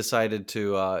creatively decided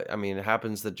to, it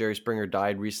happens that Jerry Springer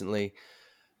died recently,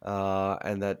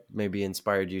 and that maybe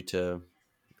inspired you to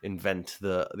invent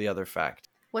the other fact.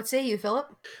 What say you,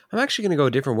 Philip? I'm actually going to go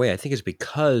a different way. I think it's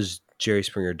because Jerry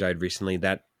Springer died recently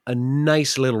that a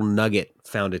nice little nugget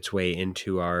found its way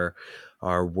into our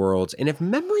worlds. And if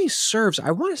memory serves,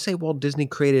 I want to say Walt Disney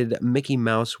created Mickey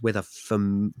Mouse with a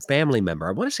family member.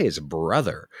 I want to say his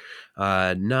brother,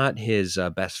 not his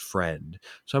best friend.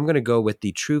 So I'm going to go with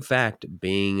the true fact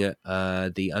being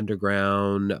the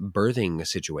underground birthing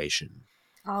situation.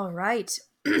 All right.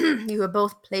 You have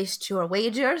both placed your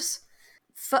wagers.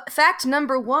 Fact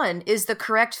number 1 is the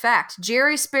correct fact.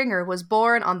 Jerry Springer was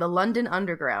born on the London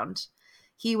Underground.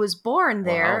 He was born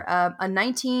there in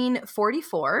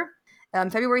 1944,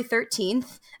 February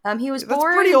 13th. He was born...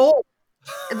 That's pretty old.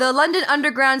 The London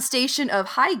Underground station of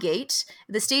Highgate.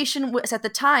 The station was at the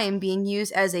time being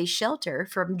used as a shelter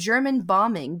from German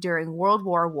bombing during World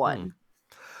War I.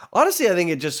 Honestly, I think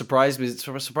it just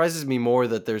surprises me more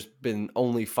that there's been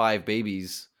only 5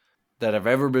 babies that have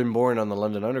ever been born on the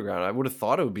London Underground. I would have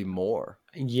thought it would be more.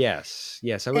 Yes,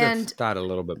 I would have thought a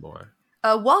little bit more.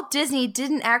 Walt Disney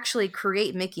didn't actually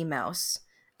create Mickey Mouse.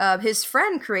 His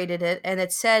friend created it, and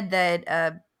it said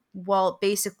that Walt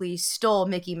basically stole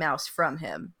Mickey Mouse from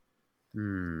him.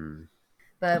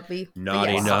 But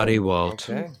naughty Walt.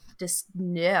 Okay.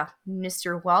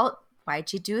 Mr. Walt,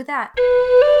 why'd you do that?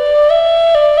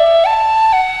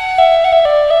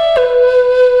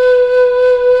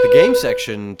 The game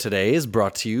section today is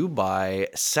brought to you by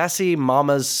Sassy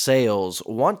Mama's Sales.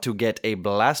 Want to get a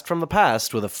blast from the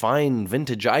past with a fine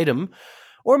vintage item?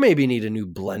 Or maybe need a new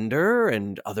blender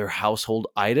and other household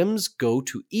items? Go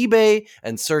to eBay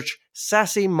and search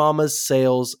Sassy Mama's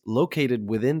Sales, located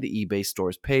within the eBay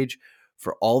stores page,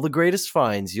 for all the greatest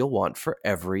finds you'll want for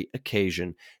every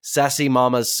occasion. Sassy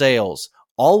Mama's Sales,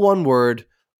 all one word,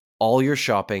 all your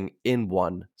shopping in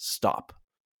one stop.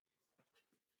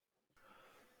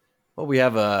 Well, we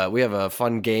have a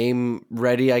fun game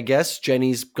ready, I guess.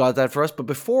 Jenny's got that for us. But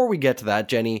before we get to that,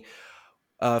 Jenny,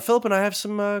 Philip and I have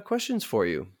some questions for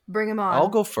you. Bring them on. I'll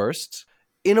go first.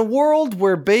 In a world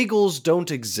where bagels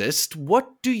don't exist,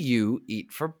 what do you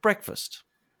eat for breakfast?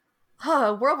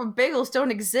 A world where bagels don't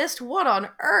exist? What on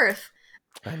earth?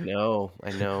 I know.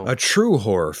 A true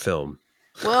horror film.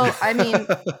 Well, I mean,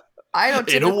 I don't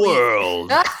typically... In a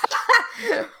world.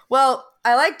 Well,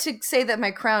 I like to say that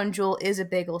my crown jewel is a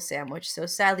bagel sandwich, so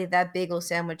sadly that bagel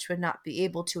sandwich would not be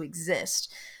able to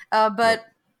exist. But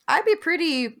I'd be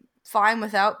pretty fine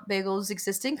without bagels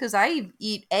existing, because I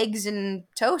eat eggs and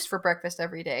toast for breakfast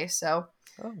every day, so...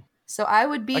 Oh. So I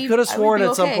would be. I could have sworn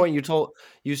at some point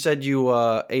you said you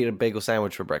ate a bagel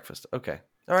sandwich for breakfast. Okay,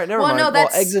 all right, never mind. No,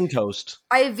 that's eggs and toast.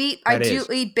 I do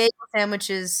eat bagel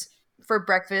sandwiches for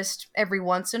breakfast every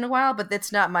once in a while, but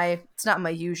it's not my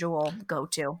usual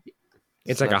go-to.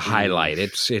 It's like a highlight.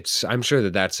 It's. I'm sure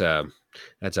that's a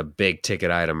big ticket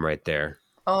item right there.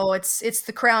 Oh, it's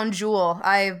the crown jewel.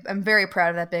 I'm very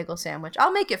proud of that bagel sandwich.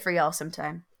 I'll make it for y'all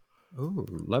sometime. Ooh,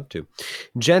 love to,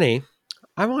 Jenny.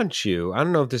 I want you, I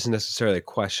don't know if this is necessarily a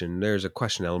question, there's a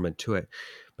question element to it,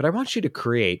 but I want you to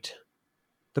create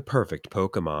the perfect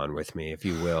Pokemon with me, if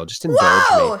you will. Just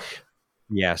indulge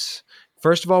me. Yes.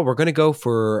 First of all, we're going to go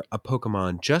for a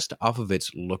Pokemon just off of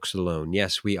its looks alone.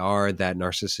 Yes, we are that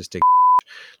narcissistic.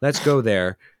 Let's go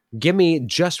there. Give me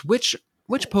just which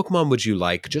Pokemon would you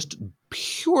like, just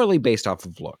purely based off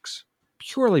of looks.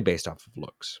 Purely based off of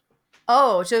looks.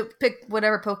 Oh, so pick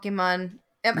whatever Pokemon...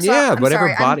 I'm body.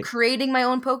 I'm creating my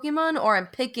own Pokemon, or I'm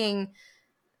picking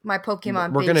my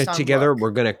Pokemon. We're gonna together. Look?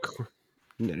 We're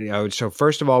gonna. So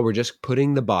first of all, we're just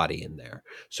putting the body in there.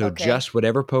 So just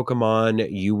whatever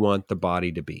Pokemon you want the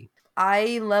body to be.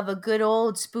 I love a good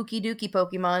old spooky dooky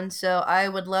Pokemon, so I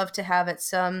would love to have it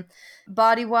some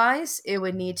body wise. It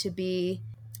would need to be.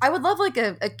 I would love like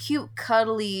a cute,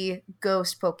 cuddly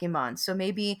ghost Pokemon. So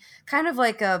maybe kind of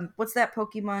like what's that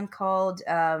Pokemon called?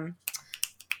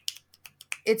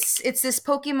 It's this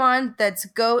Pokemon that's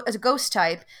a ghost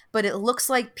type, but it looks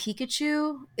like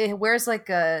Pikachu. It wears like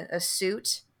a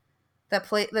suit that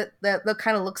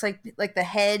kind of looks like the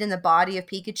head and the body of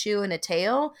Pikachu and a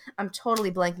tail. I'm totally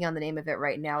blanking on the name of it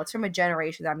right now. It's from a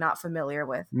generation that I'm not familiar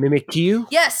with. Mimikyu?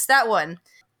 Yes, that one.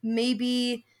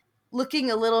 Maybe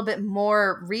looking a little bit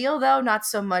more real though, not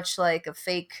so much like a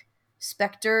fake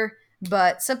specter,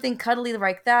 but something cuddly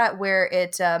like that where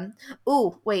it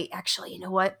actually, you know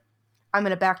what? I'm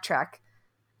going to backtrack.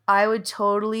 I would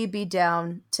totally be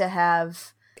down to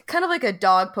have kind of like a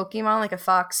dog Pokemon, like a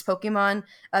fox Pokemon,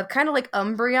 kind of like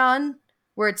Umbreon,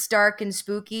 where it's dark and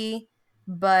spooky,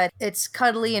 but it's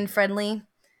cuddly and friendly,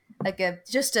 like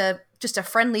just a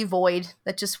friendly void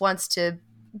that just wants to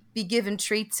be given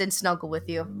treats and snuggle with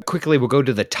you. Quickly, we'll go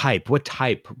to the type. What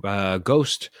type?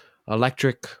 Ghost,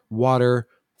 electric, water,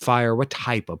 fire. What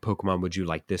type of Pokemon would you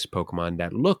like this Pokemon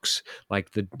that looks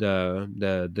like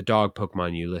the dog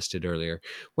Pokemon you listed earlier?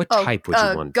 What type would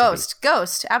you want?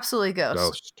 Ghost, absolutely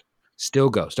ghost. Still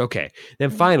ghost. Okay. Then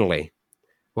finally,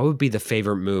 what would be the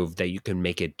favorite move that you can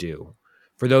make it do?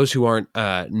 For those who aren't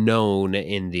known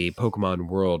in the Pokemon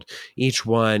world, each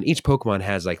Pokemon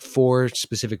has like 4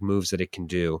 specific moves that it can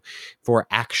do, 4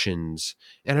 actions.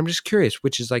 And I'm just curious,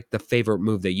 which is like the favorite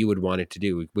move that you would want it to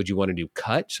do? Would you want to do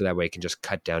cut, so that way it can just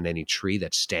cut down any tree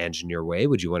that stands in your way?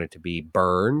 Would you want it to be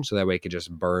burn, so that way it could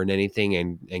just burn anything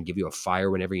and give you a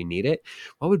fire whenever you need it?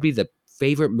 What would be the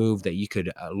favorite move that you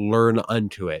could learn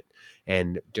unto it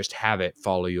and just have it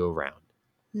follow you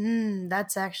around?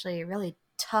 That's actually really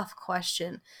tough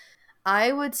question.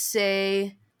 I would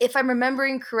say, if I'm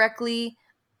remembering correctly,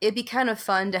 it'd be kind of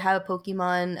fun to have a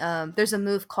Pokemon. There's a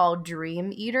move called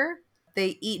Dream Eater.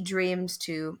 They eat dreams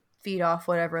to feed off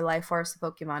whatever life force the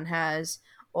Pokemon has,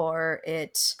 or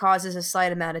it causes a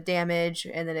slight amount of damage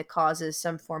and then it causes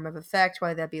some form of effect,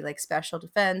 whether that be like special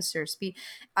defense or speed.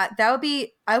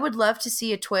 I would love to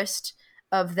see a twist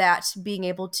of that being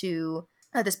able to,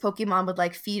 this Pokemon would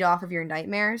like feed off of your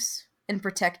nightmares and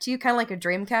protect you, kind of like a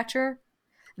dream catcher.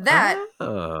 That,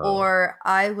 or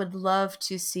I would love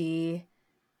to see,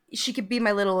 she could be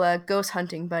my little ghost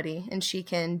hunting buddy and she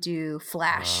can do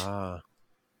flash.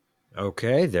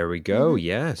 Okay, there we go.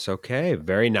 Yes, okay.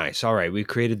 Very nice. All right, we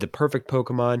created the perfect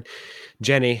Pokemon.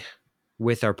 Jenny,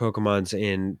 with our Pokemons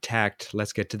intact,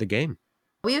 let's get to the game.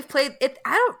 We've played it.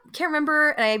 Can't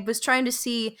remember. And I was trying to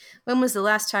see when was the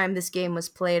last time this game was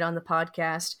played on the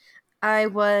podcast.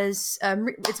 We're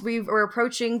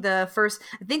approaching the first.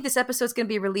 I think this episode's going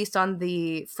to be released on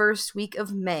the first week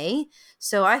of May.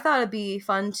 So I thought it'd be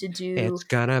fun to do. It's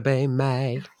gonna be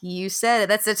May. You said it.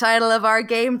 That's the title of our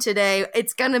game today.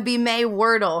 It's gonna be May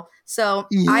Wordle. So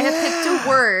I have picked a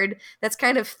word that's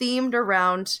kind of themed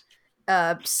around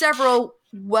several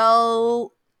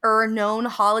known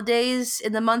holidays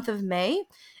in the month of May.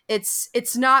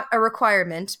 It's not a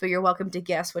requirement, but you're welcome to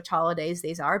guess which holidays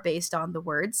these are based on the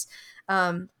words.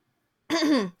 Now,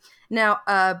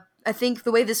 I think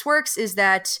the way this works is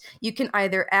that you can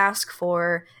either ask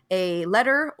for a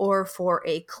letter or for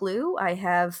a clue. I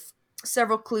have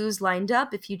several clues lined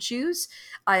up if you choose.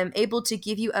 I am able to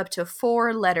give you up to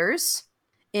 4 letters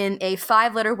in a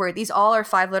 5-letter word. These all are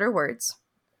 5-letter words.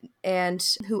 And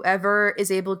whoever is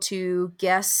able to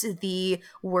guess the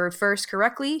word first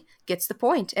correctly gets the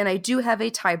point. And I do have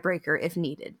a tiebreaker if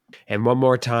needed. And one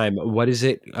more time, what is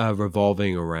it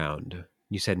revolving around?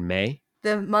 You said May?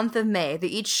 The month of May.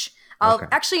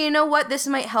 Actually, you know what? This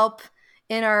might help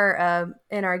in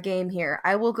our game here.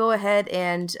 I will go ahead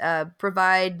and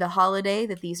provide the holiday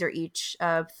that these are each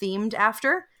themed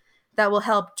after. That will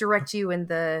help direct you in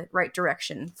the right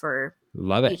direction for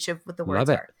each of what the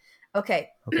words are. Okay.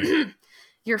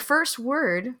 Your first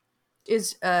word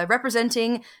is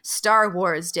representing Star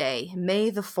Wars Day, May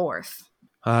the 4th.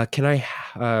 Can I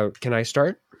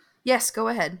start? Yes, go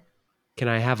ahead. Can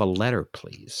I have a letter,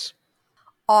 please?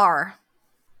 R.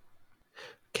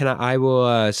 I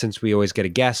will, since we always get a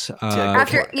guess.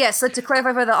 Yes, so to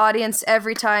clarify for the audience,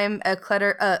 every time a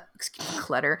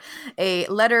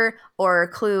letter or a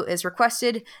clue is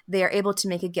requested, they are able to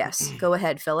make a guess. Go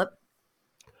ahead, Philip.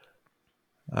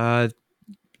 Can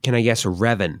I guess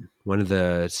Revan, one of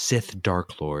the Sith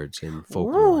Dark Lords in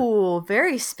folklore? Ooh,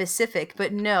 very specific,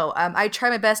 but no. I try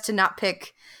my best to not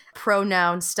pick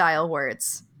pronoun style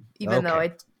words, even though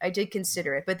I did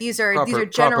consider it. But these are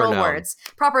general words.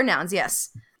 Proper nouns,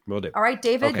 yes. Will do. All right,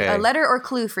 David, a letter or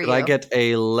clue for you? Could I get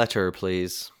a letter,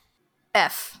 please?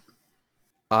 F.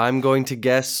 I'm going to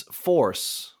guess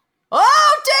force.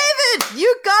 Oh, David!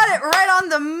 You got it right on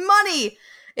the money!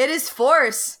 It is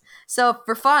force. So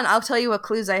for fun, I'll tell you what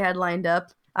clues I had lined up.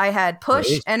 I had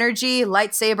push, energy,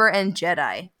 lightsaber, and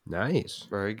Jedi. Nice.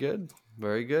 Very good.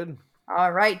 Very good.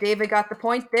 All right, David got the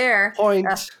point there.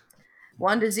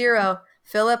 1-0.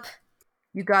 Philip,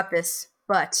 you got this,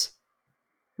 but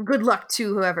good luck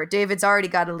to whoever. David's already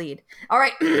got a lead. All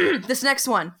right, this next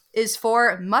one is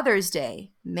for Mother's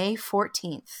Day, May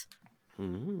 14th.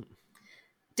 Mm-hmm.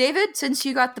 David, since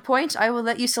you got the point, I will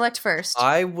let you select first.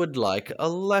 I would like a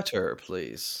letter,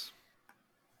 please.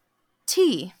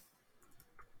 T.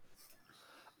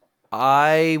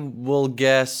 I will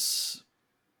guess.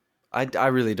 I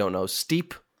really don't know.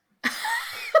 Steep?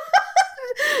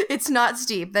 It's not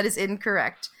steep. That is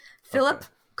incorrect. Philip,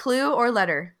 clue or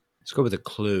letter? Let's go with a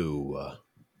clue.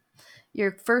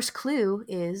 Your first clue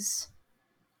is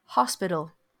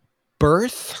hospital.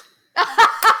 Birth?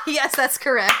 Yes, that's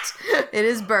correct. It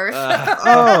is birth.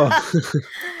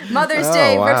 Mother's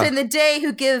Day, representing the day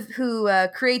who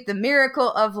create the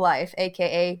miracle of life,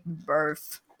 aka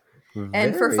birth.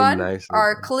 And for fun,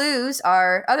 our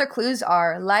other clues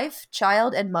are life,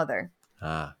 child, and mother.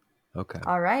 Okay.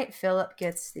 All right, Philip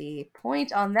gets the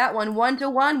point on that one.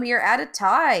 1-1. We are at a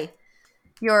tie.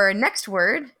 Your next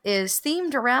word is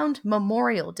themed around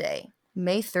Memorial Day,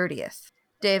 May 30th.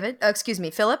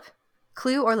 Philip,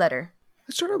 clue or letter?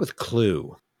 Let's start out with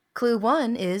clue. Clue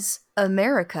 1 is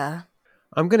America.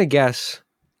 I'm going to guess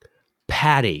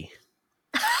patty.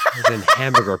 As in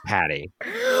hamburger patty.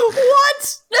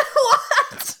 What?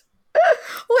 What?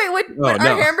 Wait, are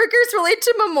hamburgers related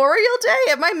to Memorial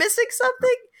Day? Am I missing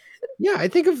something? Yeah, I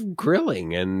think of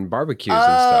grilling and barbecues and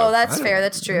stuff. Oh, that's fair.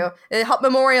 That's true.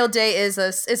 Memorial Day is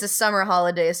a summer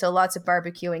holiday, so lots of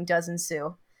barbecuing does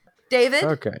ensue. David?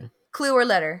 Okay. Clue or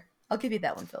letter? I'll give you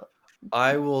that one, Philip.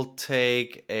 I will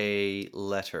take a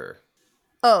letter.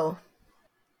 Oh.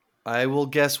 I will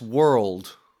guess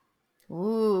world.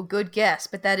 Ooh, good guess,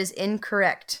 but that is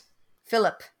incorrect.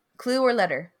 Philip, clue or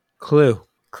letter? Clue.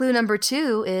 Clue number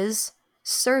 2 is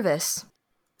service.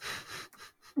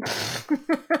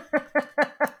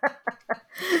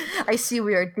 I see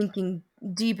we are thinking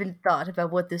deep in thought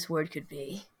about what this word could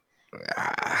be.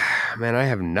 Man, I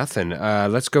have nothing.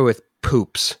 Let's go with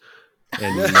poops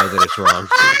and know that it's wrong.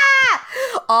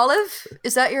 Olive,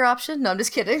 is that your option? No, I'm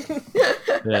just kidding.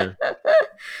 Yeah.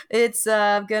 It's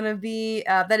gonna be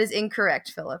that is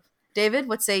incorrect, Philip. David,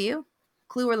 what say you?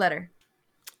 Clue or letter?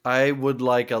 I would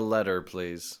like a letter,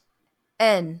 please.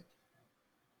 N.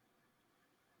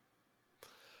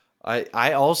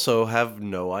 I also have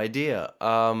no idea.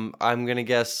 I'm gonna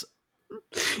guess.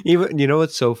 Even you know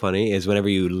what's so funny is whenever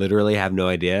you literally have no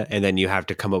idea, and then you have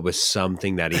to come up with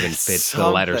something that even fits the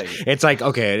letters. It's like,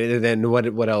 okay, then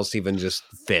what else even just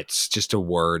fits? Just a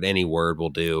word, any word will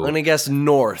do. I'm gonna guess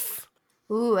north.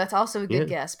 Ooh, that's also a good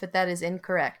guess, but that is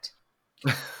incorrect.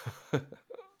 It's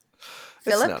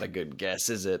not a good guess,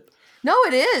 is it? No,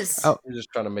 it is. Oh, you're just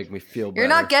trying to make me feel better. You're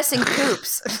not guessing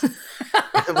poops.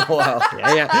 Wow.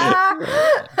 Yeah.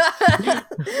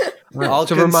 I'll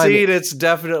concede it's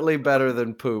definitely better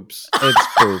than poops. It's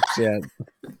poops, yeah.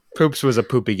 Poops was a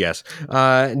poopy guess.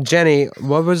 Jenny,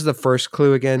 what was the first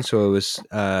clue again? So it was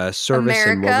service,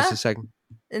 America, and what was the second?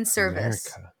 And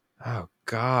service. America. Oh,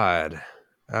 God.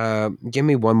 Give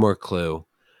me one more clue.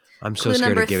 I'm so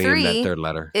scared of giving him that third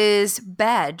letter. Is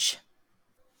badge.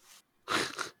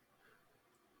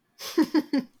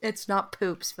 It's not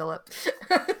poops, Philip.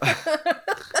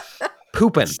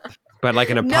 Poopin', but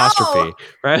like an apostrophe,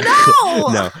 right?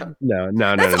 No,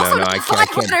 no. I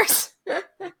can't.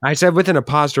 I said with an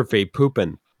apostrophe,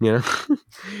 poopin'. You know,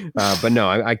 but no,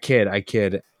 I kid. I'm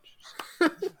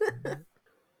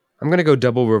gonna go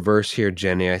double reverse here,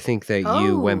 Jenny. I think that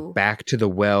you went back to the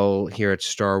well here at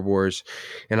Star Wars,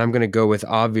 and I'm gonna go with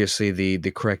obviously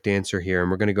the correct answer here, and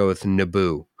we're gonna go with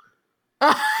Naboo.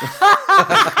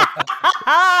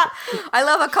 I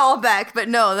love a callback, but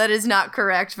no, that is not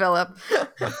correct, Philip.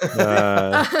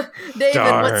 David,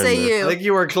 what say you? I think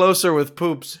you were closer with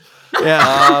poops.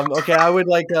 Yeah. Okay, I would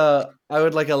like a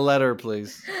letter,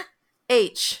 please.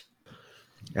 H.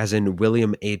 As in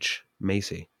William H.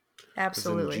 Macy.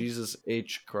 Absolutely. As in Jesus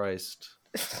H. Christ.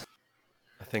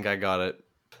 I think I got it.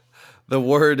 The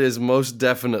word is most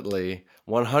definitely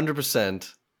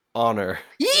 100% honor.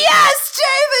 Yes,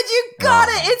 David, you got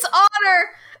it. It's honor.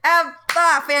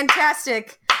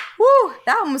 Fantastic. Woo,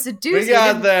 that one was a doozy. We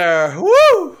got there.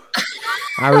 Woo!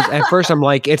 At first I'm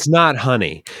like, it's not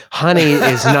honey. Honey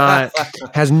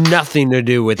has nothing to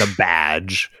do with a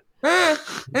badge.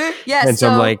 Yes. And so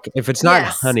I'm like, if it's not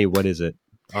honey, what is it?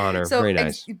 Honor. So, very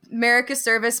nice. America's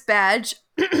Service Badge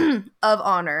of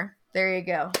Honor. There you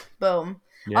go. Boom.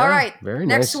 Yeah, all right. Very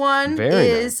Next nice. one very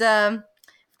is nice.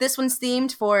 This one's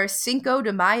themed for Cinco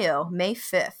de Mayo, May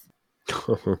 5th.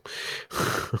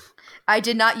 I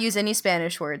did not use any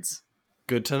Spanish words.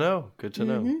 Good to know. Good to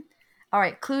know. All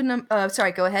right. Clue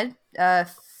sorry, go ahead.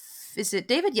 Is it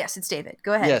David? Yes, it's David.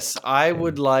 Go ahead. Yes, I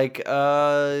would like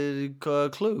a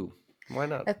clue. Why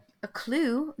not? A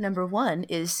clue number 1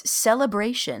 is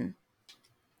celebration.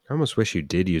 I almost wish you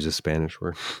did use a Spanish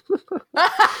word.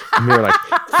 You're like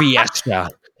fiesta,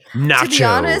 nacho. To be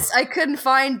honest, I couldn't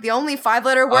find the only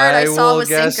 5-letter word I saw was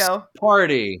Cinco.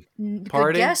 Party.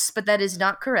 Good guess, but that is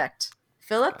not correct.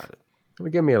 Philip?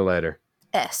 Give me a letter.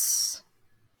 S.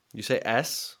 You say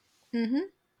S? Mm-hmm.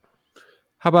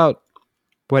 How about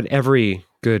what every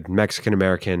good Mexican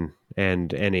American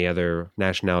and any other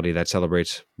nationality that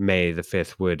celebrates May the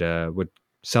 5th would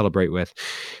celebrate with?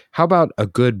 How about a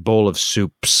good bowl of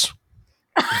soups?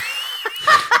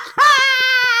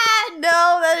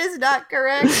 No, that is not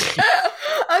correct.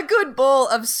 A good bowl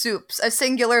of soups. A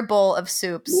singular bowl of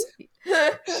soups.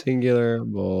 Singular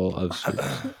bowl of soups.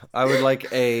 I would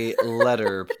like a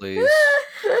letter, please.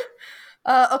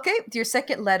 Okay, your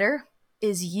second letter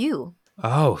is U.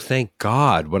 Oh, thank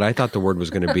God. What I thought the word was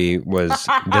going to be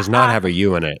does not have a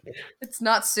U in it. It's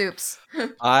not soups.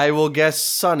 I will guess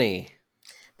sunny.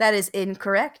 That is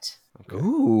incorrect. Okay.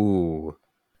 Ooh.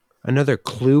 Another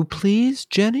clue, please,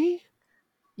 Jenny?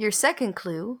 Your second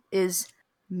clue is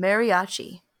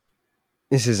mariachi.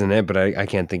 This isn't it, but I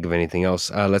can't think of anything else.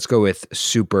 Let's go with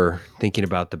super, thinking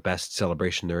about the best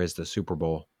celebration there is, the Super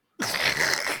Bowl.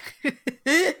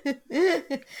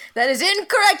 That is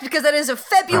incorrect because that is a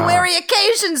February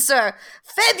occasion, sir.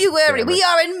 February. We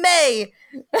are in May.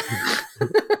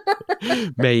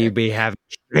 May you be having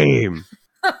shame.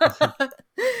 All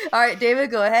right,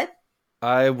 David, go ahead.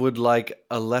 I would like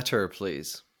a letter,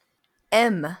 please.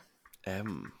 M.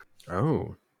 M.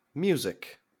 Oh.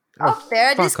 Music. Oh,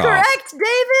 that is correct,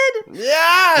 David.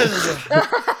 Yes,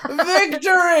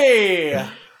 victory.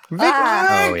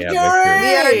 Victory! We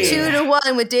are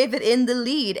 2-1 with David in the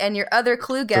lead, and your other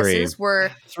clue guesses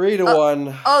were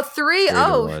 3-1. Oh, 3.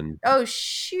 3-1. Oh,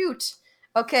 shoot.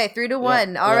 Okay,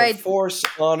 3-1. All right. Force,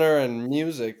 honor, and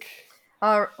music.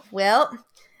 Well,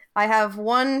 I have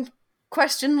one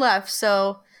question left,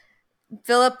 so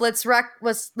Philip, let's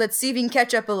see if we can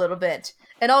catch up a little bit.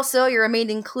 And also, your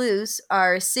remaining clues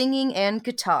are singing and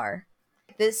guitar.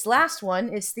 This last one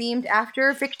is themed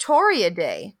after Victoria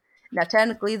Day. Now,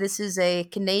 technically, this is a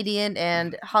Canadian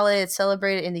and holiday that's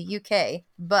celebrated in the UK,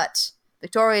 but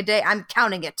Victoria Day, I'm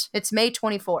counting it. It's May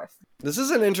 24th. This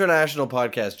is an international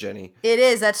podcast, Jenny. It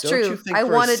is. That's true. Don't you think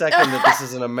for a second that this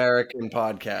is an American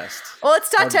podcast? Well,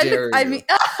 it's not technically. I mean,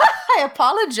 I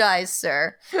apologize,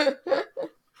 sir.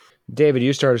 David,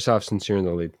 you start us off since you're in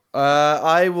the lead.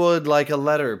 I would like a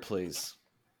letter, please.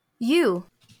 You.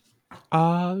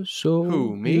 So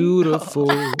Who, me? beautiful.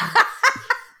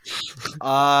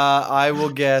 I will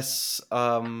guess.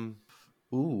 I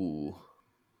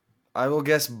will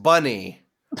guess bunny.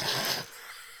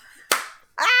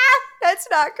 That's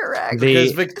not correct.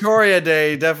 Because Victoria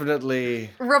Day definitely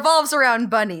revolves around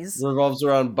bunnies.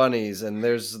 And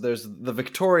there's the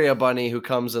Victoria bunny who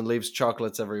comes and leaves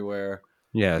chocolates everywhere.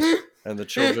 Yes. And the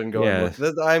children go.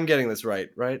 I'm getting this right?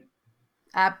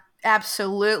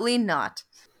 Absolutely not.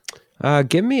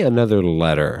 Give me another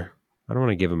letter. I don't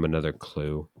want to give him another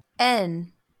clue.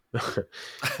 N.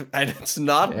 And it's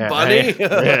not bunny.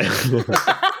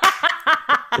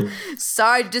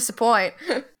 Sorry to disappoint.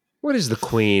 What is the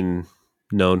Queen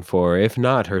known for, if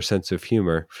not her sense of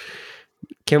humor?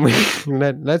 Can we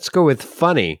let's go with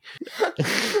funny.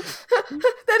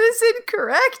 That is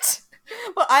incorrect.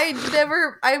 Well, I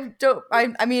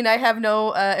have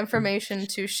no information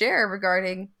to share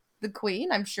regarding the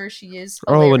Queen. I'm sure she is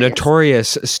hilarious. Oh, a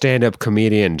notorious stand-up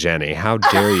comedian, Jenny. How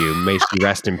dare you? May she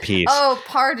rest in peace. Oh,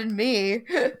 pardon me.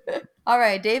 All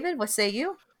right, David, what say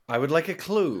you? I would like a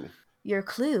clue. Your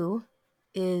clue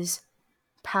is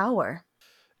power.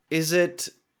 Is it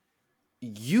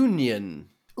union?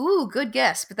 Ooh, good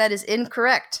guess, but that is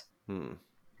incorrect.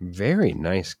 Very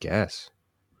nice guess.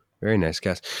 Very nice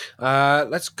guess.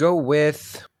 Let's go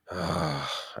with... I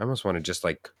almost want to just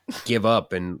give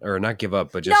up or not give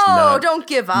up, but just don't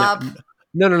give up.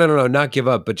 No, not give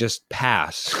up, but just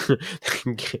pass.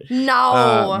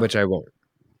 No. Which I won't.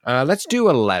 Let's do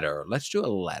a letter.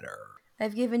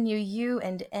 I've given you U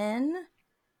and N.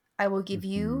 I will give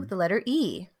you the letter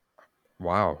E.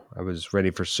 Wow, I was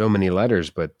ready for so many letters,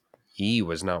 but E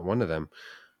was not one of them.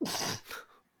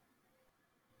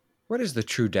 What is the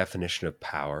true definition of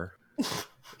power?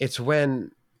 It's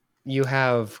when you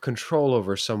have control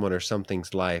over someone or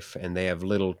something's life and they have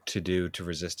little to do to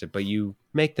resist it, but you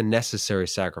make the necessary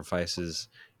sacrifices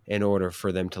in order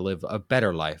for them to live a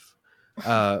better life,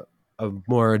 a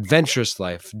more adventurous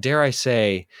life, dare I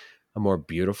say, a more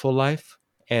beautiful life.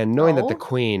 And knowing that the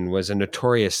Queen was a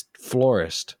notorious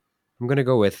florist, I'm going to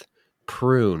go with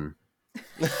prune.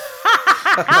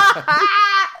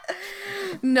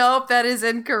 Nope, that is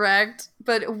incorrect.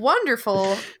 But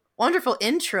wonderful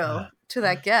intro to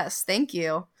that guess. Thank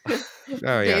you.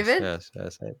 Oh, David? Yes.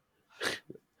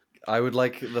 I would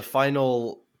like the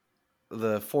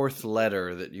fourth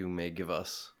letter that you may give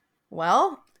us.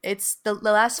 Well, it's the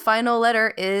last final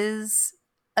letter is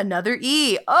another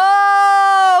E.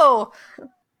 Oh!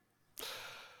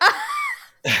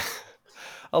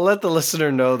 I'll let the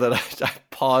listener know that I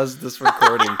paused this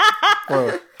recording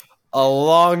for a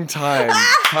long time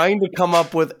trying to come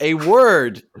up with a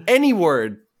word, any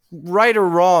word, right or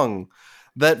wrong,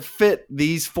 that fit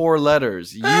these four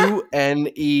letters.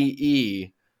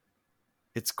 UNEE.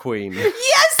 It's Queen. Yes,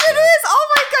 it is. Oh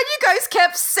my god, you guys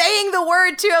kept saying the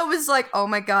word too. I was like, oh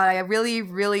my god, I really,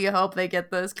 really hope they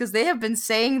get this because they have been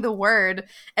saying the word.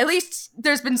 At least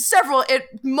there's been several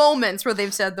moments where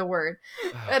they've said the word.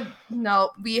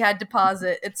 No, we had to pause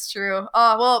it. It's true.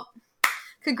 Oh, well,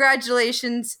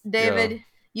 congratulations, David. Yeah.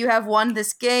 You have won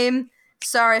this game.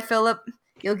 Sorry, Philip.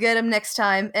 You'll get him next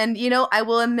time. And, I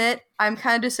will admit, I'm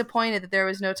kind of disappointed that there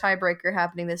was no tiebreaker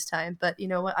happening this time. But you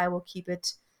know what? I will keep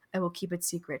it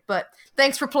secret. But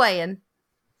thanks for playing.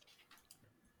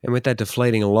 And with that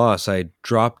deflating loss, I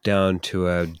dropped down to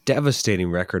a devastating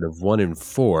record of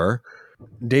 1-4.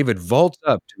 David vaults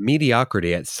up to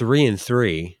mediocrity at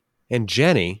 3-3. And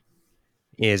Jenny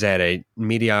is at a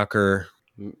mediocre.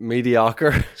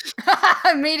 Mediocre.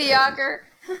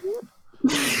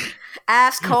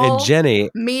 Asshole. And Jenny.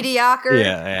 Mediocre.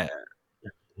 Yeah,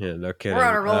 no kidding. We're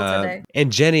on a roll today.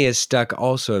 And Jenny is stuck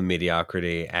also in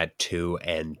mediocrity at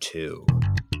 2-2.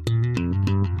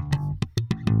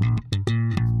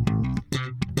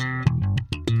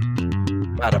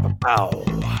 That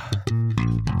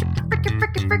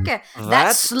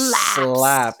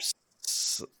slaps.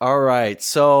 All right,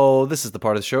 so this is the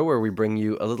part of the show where we bring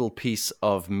you a little piece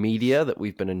of media that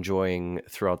we've been enjoying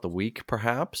throughout the week,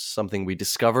 perhaps, something we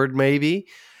discovered maybe.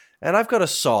 And I've got a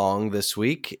song this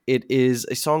week. It is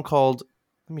a song called,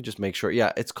 let me just make sure,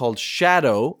 yeah, it's called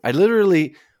Shadow. I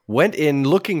literally went in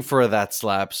looking for That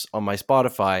Slaps on my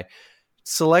Spotify,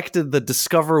 selected the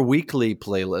Discover Weekly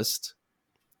playlist,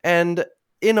 and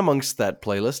in amongst that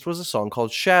playlist was a song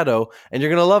called Shadow, and you're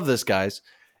going to love this, guys.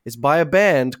 It's by a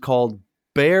band called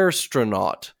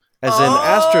Bearstronaut, as in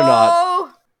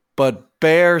astronaut, but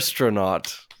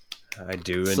Bearstronaut. I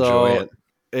do enjoy it.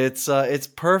 It's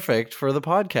perfect for the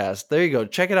podcast. There you go.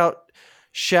 Check it out.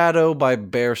 Shadow by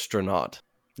Bearstronaut.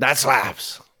 That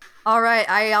slaps. All right.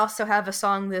 I also have a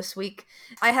song this week.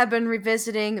 I have been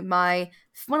revisiting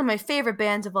one of my favorite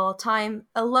bands of all time,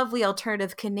 a lovely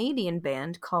alternative Canadian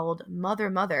band called Mother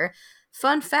Mother.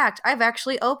 Fun fact, I've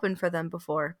actually opened for them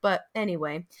before. But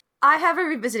anyway, I have been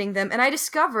revisiting them, and I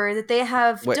discovered that they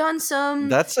have done some...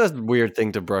 That's a weird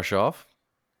thing to brush off.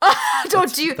 I'll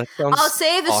save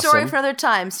the story for another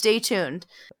time. Stay tuned.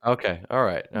 Okay, all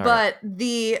right.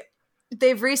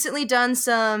 They've recently done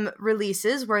some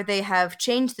releases where they have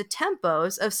changed the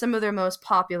tempos of some of their most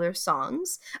popular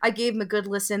songs. I gave them a good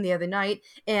listen the other night,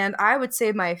 and I would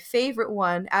say my favorite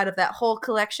one out of that whole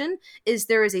collection is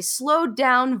there is a slowed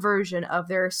down version of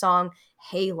their song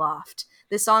Hayloft.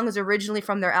 This song is originally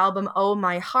from their album Oh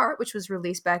My Heart, which was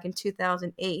released back in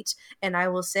 2008, and I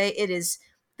will say it is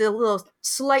the little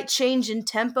slight change in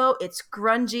tempo. It's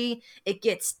grungy, it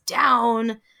gets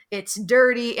down, it's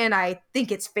dirty, and I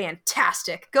think it's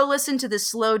fantastic. Go listen to the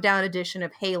slowed down edition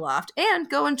of Hayloft, and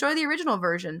go enjoy the original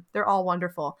version. They're all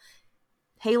wonderful.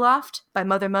 Hayloft by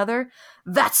Mother Mother,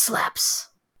 that slaps!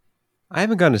 I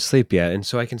haven't gone to sleep yet, and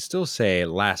so I can still say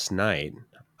last night,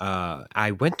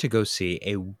 I went to go see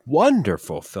a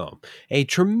wonderful film, a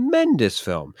tremendous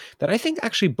film that I think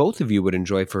actually both of you would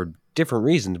enjoy for different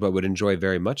reasons, but would enjoy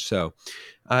very much so.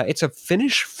 It's a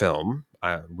Finnish film,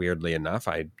 weirdly enough.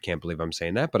 I can't believe I'm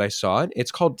saying that, but I saw it.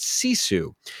 It's called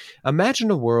Sisu.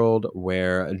 Imagine a world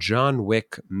where John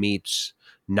Wick meets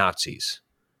Nazis.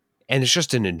 And it's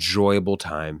just an enjoyable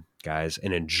time, guys.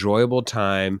 An enjoyable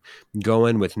time.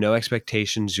 Going with no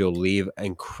expectations. You'll leave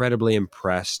incredibly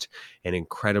impressed and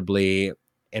incredibly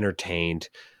entertained.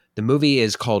 The movie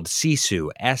is called Sisu,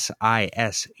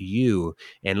 S-I-S-U.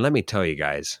 And let me tell you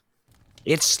guys,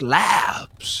 it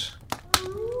slaps.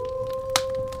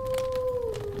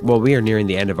 Well, we are nearing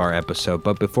the end of our episode,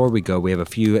 but before we go, we have a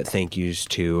few thank yous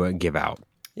to give out.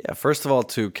 Yeah, first of all,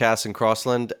 to Cass and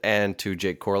Crossland and to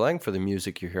Jake Corlang for the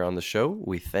music you hear on the show.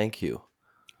 We thank you.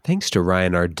 Thanks to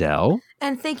Ryan Ardell.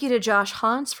 And thank you to Josh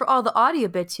Hans for all the audio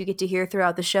bits you get to hear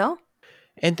throughout the show.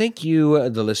 And thank you,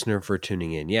 the listener, for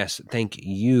tuning in. Yes, thank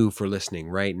you for listening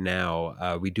right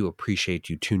now. We do appreciate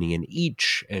you tuning in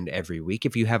each and every week.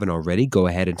 If you haven't already, go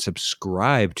ahead and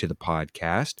subscribe to the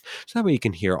podcast so that way you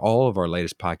can hear all of our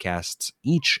latest podcasts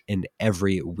each and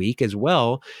every week, as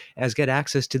well as get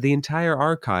access to the entire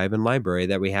archive and library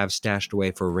that we have stashed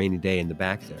away for a rainy day in the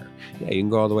back there. Yeah, you can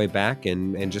go all the way back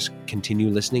and just continue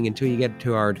listening until you get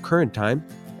to our current time.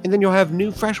 And then you'll have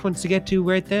new, fresh ones to get to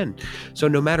right then. So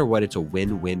no matter what, it's a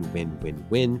win, win, win, win,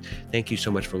 win. Thank you so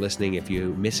much for listening. If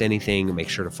you miss anything, make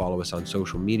sure to follow us on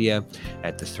social media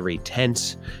at the 3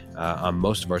 Tenths on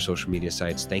most of our social media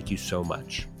sites. Thank you so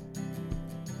much.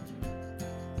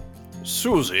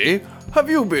 Susie, have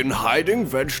you been hiding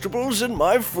vegetables in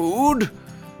my food?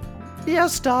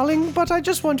 Yes, darling, but I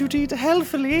just want you to eat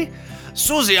healthily.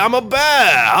 Susie, I'm a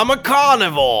bear. I'm a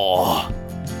carnivore.